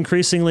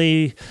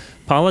increasingly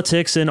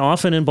politics, and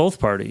often in both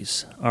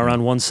parties, are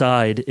on one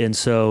side. And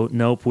so,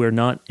 nope, we're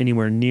not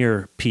anywhere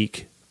near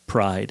peak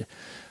pride.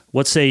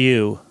 What say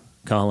you,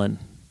 Collin?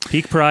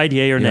 Peak pride,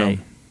 yay or nay?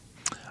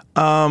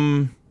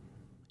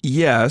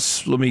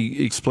 Yes. Let me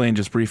explain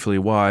just briefly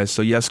why.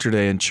 So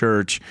yesterday in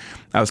church,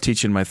 I was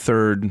teaching my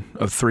third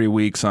of 3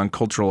 weeks on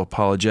cultural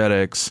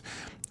apologetics,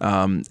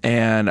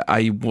 and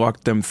I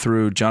walked them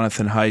through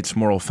Jonathan Haidt's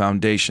moral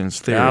foundations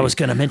theory. Yeah, I was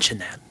going to mention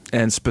that.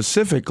 And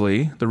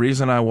specifically, the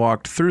reason I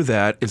walked through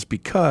that is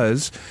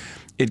because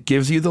it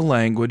gives you the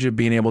language of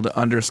being able to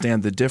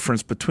understand the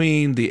difference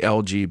between the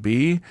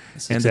LGB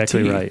and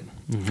exactly the T. Right.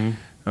 Mm-hmm.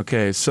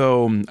 Okay,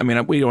 so I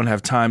mean, we don't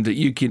have time to.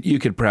 You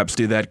could perhaps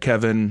do that,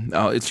 Kevin.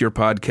 It's your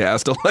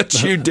podcast. I'll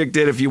let you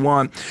dictate if you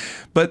want,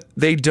 but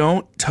they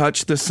don't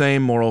touch the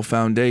same moral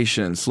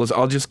foundations.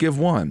 I'll just give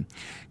one: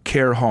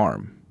 care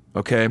harm.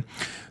 Okay,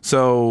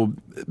 so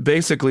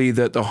basically,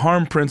 the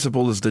harm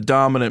principle is the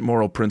dominant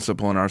moral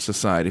principle in our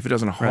society. If it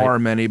doesn't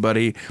harm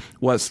anybody,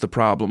 what's the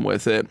problem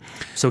with it?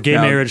 So gay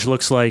marriage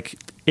looks like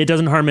it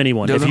doesn't harm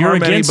anyone. If you're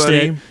against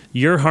it,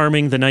 you're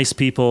harming the nice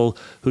people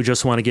who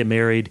just want to get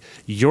married.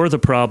 You're the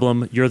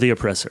problem. You're the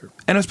oppressor.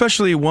 And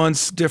especially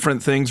once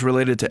different things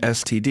related to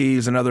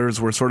STDs and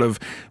others were sort of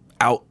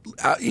out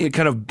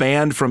kind of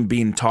banned from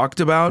being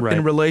talked about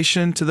in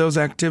relation to those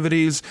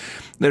activities,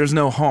 there's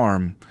no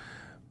harm.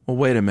 Well,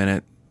 wait a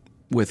minute.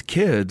 With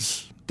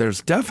kids,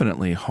 there's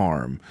definitely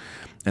harm.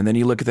 And then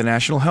you look at the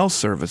National Health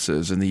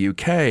Services in the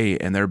UK,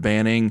 and they're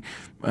banning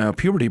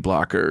puberty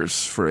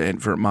blockers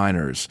for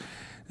minors.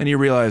 And you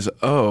realize,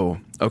 oh,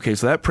 okay,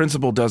 so that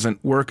principle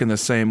doesn't work in the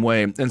same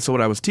way. And so what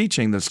I was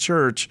teaching this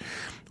church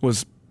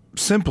was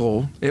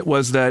simple. It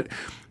was that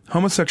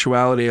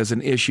homosexuality as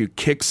an issue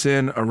kicks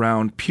in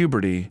around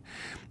puberty.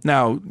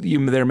 Now,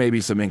 there may be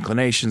some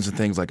inclinations and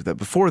things like that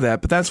before that,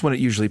 but that's when it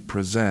usually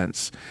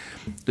presents.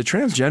 The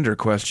transgender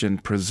question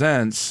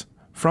presents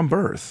from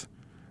birth.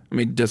 I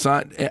mean, does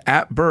not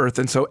at birth.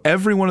 And so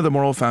every one of the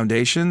moral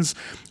foundations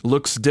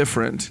looks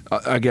different.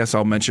 I guess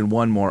I'll mention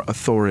one more: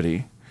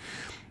 authority.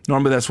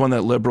 Normally, that's one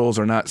that liberals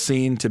are not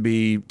seen to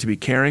be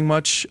caring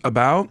much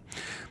about.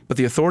 But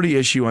the authority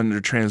issue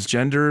under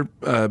transgender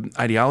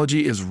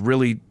ideology is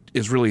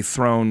really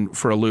thrown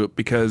for a loop,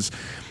 because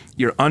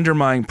you're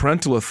undermining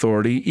parental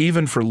authority,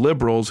 even for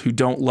liberals who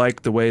don't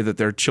like the way that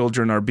their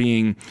children are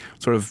being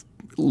sort of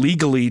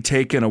legally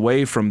taken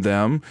away from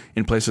them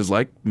in places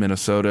like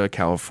Minnesota,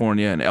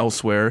 California, and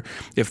elsewhere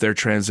if they're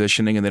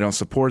transitioning and they don't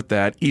support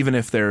that, even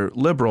if they're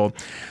liberal.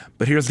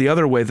 But here's the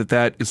other way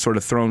that is sort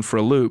of thrown for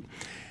a loop.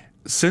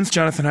 Since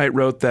Jonathan Haidt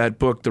wrote that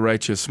book, The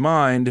Righteous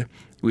Mind,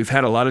 we've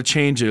had a lot of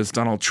changes.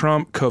 Donald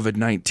Trump,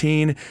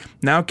 COVID-19.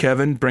 Now,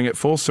 Kevin, bring it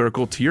full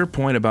circle to your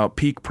point about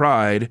peak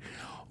pride.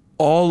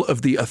 All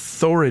of the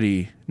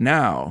authority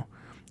now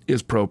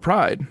is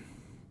pro-pride.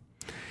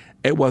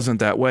 It wasn't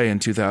that way in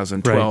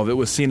 2012. Right. It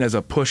was seen as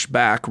a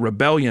pushback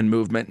rebellion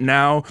movement.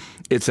 Now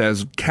it's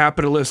as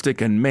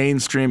capitalistic and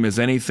mainstream as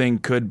anything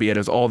could be. It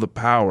has all the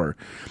power.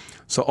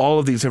 So all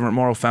of these different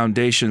moral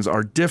foundations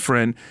are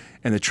different,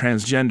 and the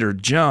transgender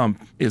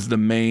jump is the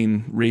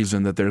main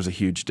reason that there's a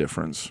huge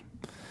difference.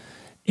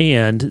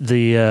 And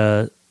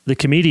the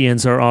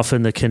comedians are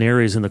often the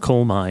canaries in the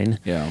coal mine.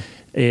 Yeah.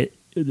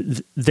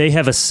 They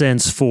have a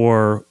sense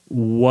for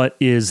what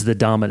is the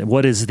dominant,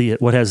 what has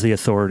the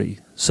authority.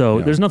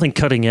 So there's nothing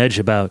cutting edge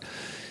about,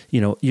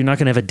 you're not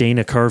going to have a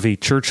Dana Carvey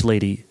church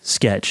lady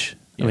sketch.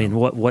 Yeah. I mean,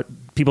 what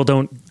people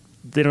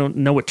they don't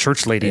know what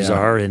church ladies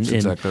are and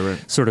exactly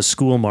right. Sort of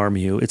school marm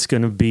you. It's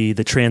going to be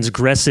the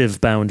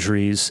transgressive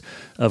boundaries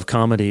of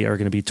comedy are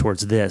going to be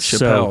towards this.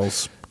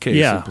 Chappelle's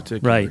case in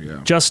particular. Right. Yeah.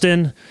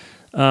 Justin,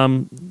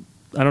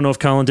 I don't know if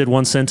Collin did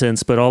one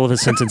sentence, but all of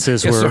his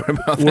sentences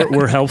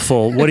were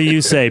helpful. What do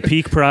you say?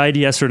 Peak pride,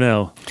 yes or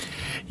no?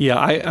 Yeah,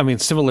 I mean,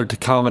 similar to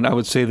Collin, I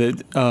would say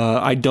that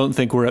I don't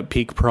think we're at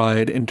peak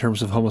pride in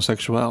terms of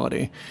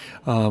homosexuality.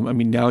 I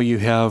mean, now you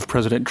have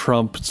President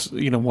Trump,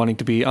 wanting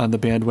to be on the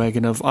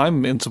bandwagon of,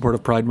 I'm in support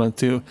of Pride Month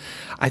too.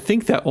 I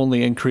think that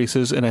only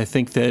increases, and I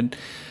think that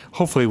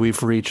hopefully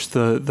we've reached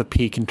the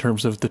peak in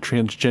terms of the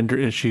transgender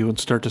issue and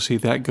start to see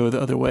that go the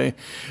other way.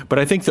 But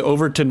I think the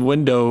Overton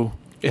window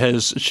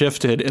has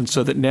shifted, and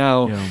so that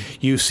now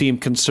you can seem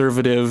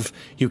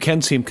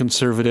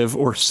conservative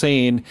or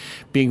sane,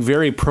 being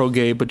very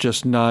pro-gay, but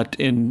just not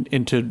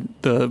into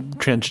the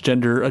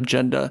transgender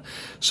agenda.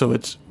 So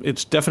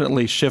it's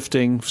definitely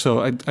shifting.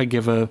 So I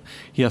give a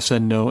yes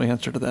and no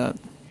answer to that.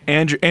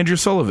 Andrew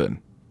Sullivan.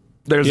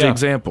 There's the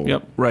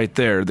example right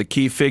there. The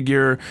key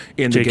figure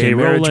in the gay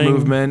marriage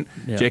movement.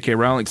 Yeah. J.K.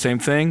 Rowling, same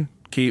thing.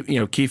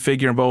 Key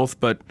figure in both.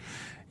 But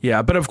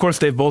of course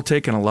they've both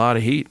taken a lot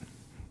of heat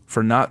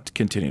for not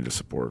continuing to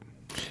support.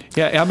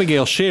 Yeah,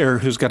 Abigail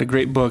Scher, who's got a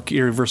great book,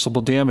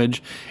 Irreversible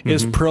Damage,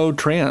 is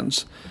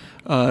pro-trans.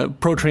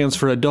 Pro-trans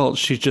for adults.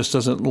 She just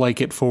doesn't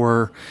like it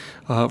for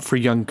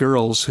young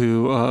girls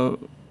who are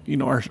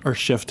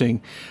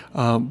shifting.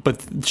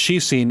 But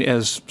she's seen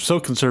as so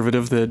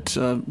conservative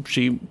that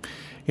she,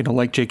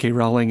 like J.K.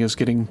 Rowling, is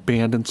getting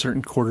banned in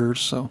certain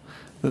quarters. So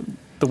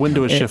the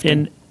window is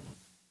shifting.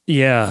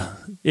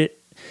 It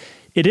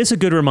is a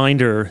good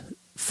reminder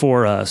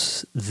for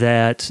us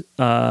that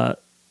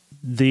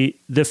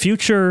the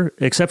future,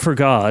 except for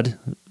God's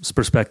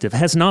perspective,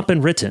 has not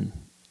been written.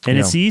 And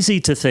it's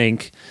easy to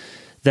think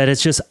that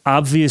it's just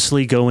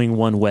obviously going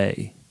one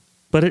way,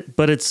 but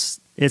it's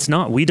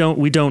not. We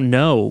don't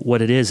know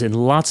what it is, and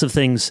lots of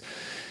things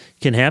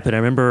can happen. I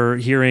remember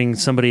hearing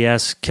somebody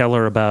ask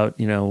Keller about,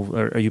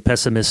 are you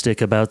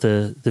pessimistic about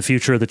the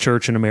future of the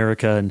church in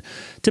America? And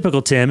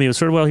typical Tim, he was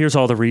sort of, well, here's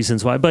all the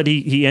reasons why. But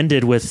he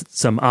ended with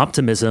some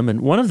optimism.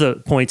 And one of the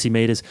points he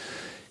made is,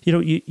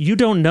 you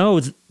don't know,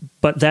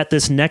 but that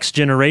this next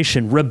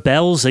generation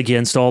rebels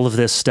against all of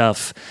this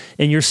stuff.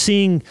 And you're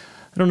seeing,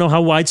 I don't know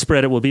how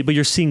widespread it will be, but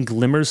you're seeing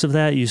glimmers of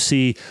that. You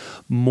see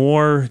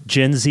more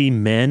Gen Z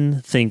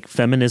men think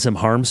feminism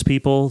harms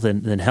people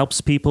than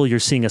helps people. You're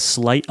seeing a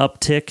slight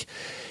uptick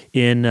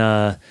in,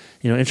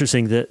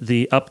 interesting,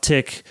 the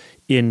uptick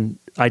in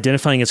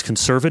identifying as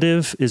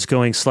conservative is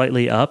going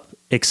slightly up,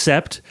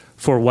 except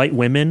for white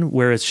women,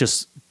 where it's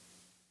just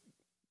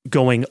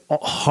going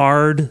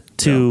hard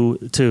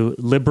to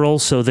liberal.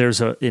 So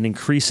there's an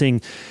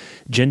increasing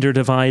gender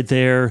divide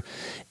there.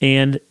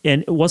 And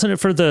wasn't it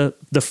for the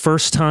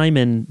first time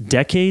in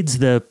decades,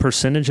 the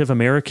percentage of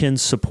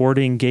Americans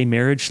supporting gay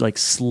marriage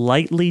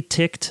slightly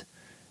ticked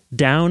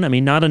down? I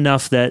mean, not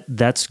enough that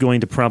that's going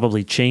to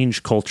probably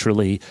change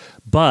culturally,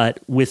 but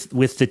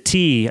with the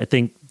T, I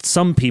think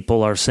some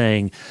people are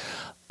saying,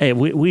 hey,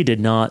 we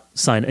did not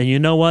sign. And you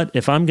know what?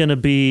 If I'm going to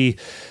be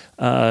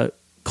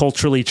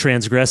culturally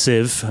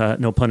transgressive,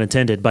 no pun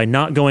intended, by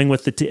not going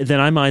with the T, then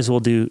I might as well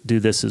do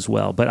this as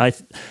well.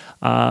 But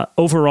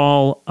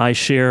overall, I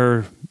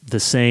share the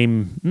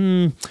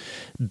same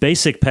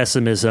basic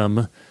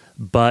pessimism,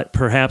 but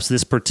perhaps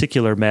this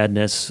particular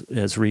madness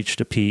has reached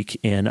a peak,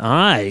 and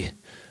I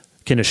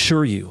can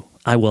assure you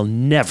I will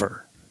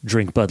never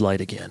drink Bud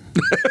Light again.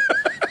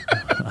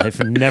 I've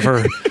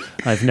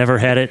never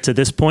had it to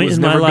this point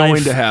in my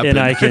life, and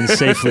I can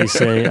safely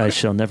say I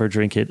shall never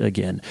drink it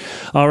again.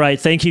 All right,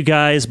 thank you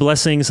guys.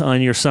 Blessings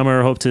on your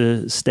summer. Hope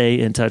to stay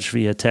in touch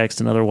via text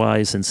and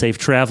otherwise, and safe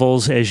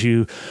travels as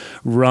you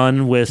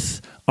run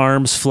with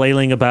arms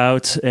flailing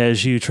about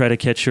as you try to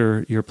catch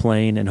your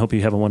plane, and hope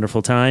you have a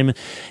wonderful time.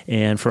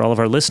 And for all of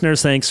our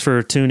listeners, thanks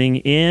for tuning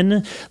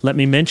in. Let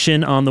me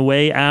mention on the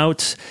way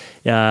out,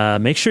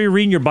 make sure you're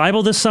reading your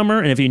Bible this summer.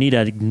 And if you need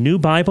a new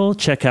Bible,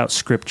 check out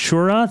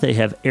Scriptura. They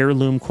have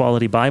heirloom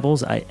quality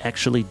Bibles. I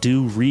actually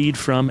do read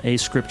from a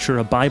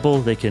Scriptura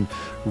Bible. They can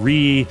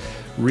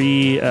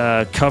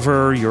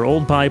cover your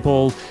old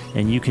Bible,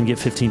 and you can get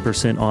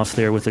 15% off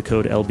there with the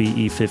code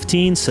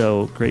LBE15.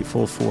 So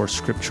grateful for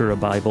Scriptura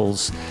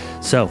Bibles.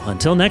 So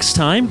until next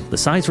time,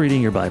 besides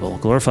reading your Bible,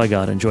 glorify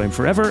God, enjoy Him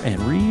forever, and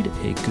read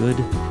a good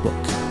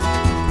book.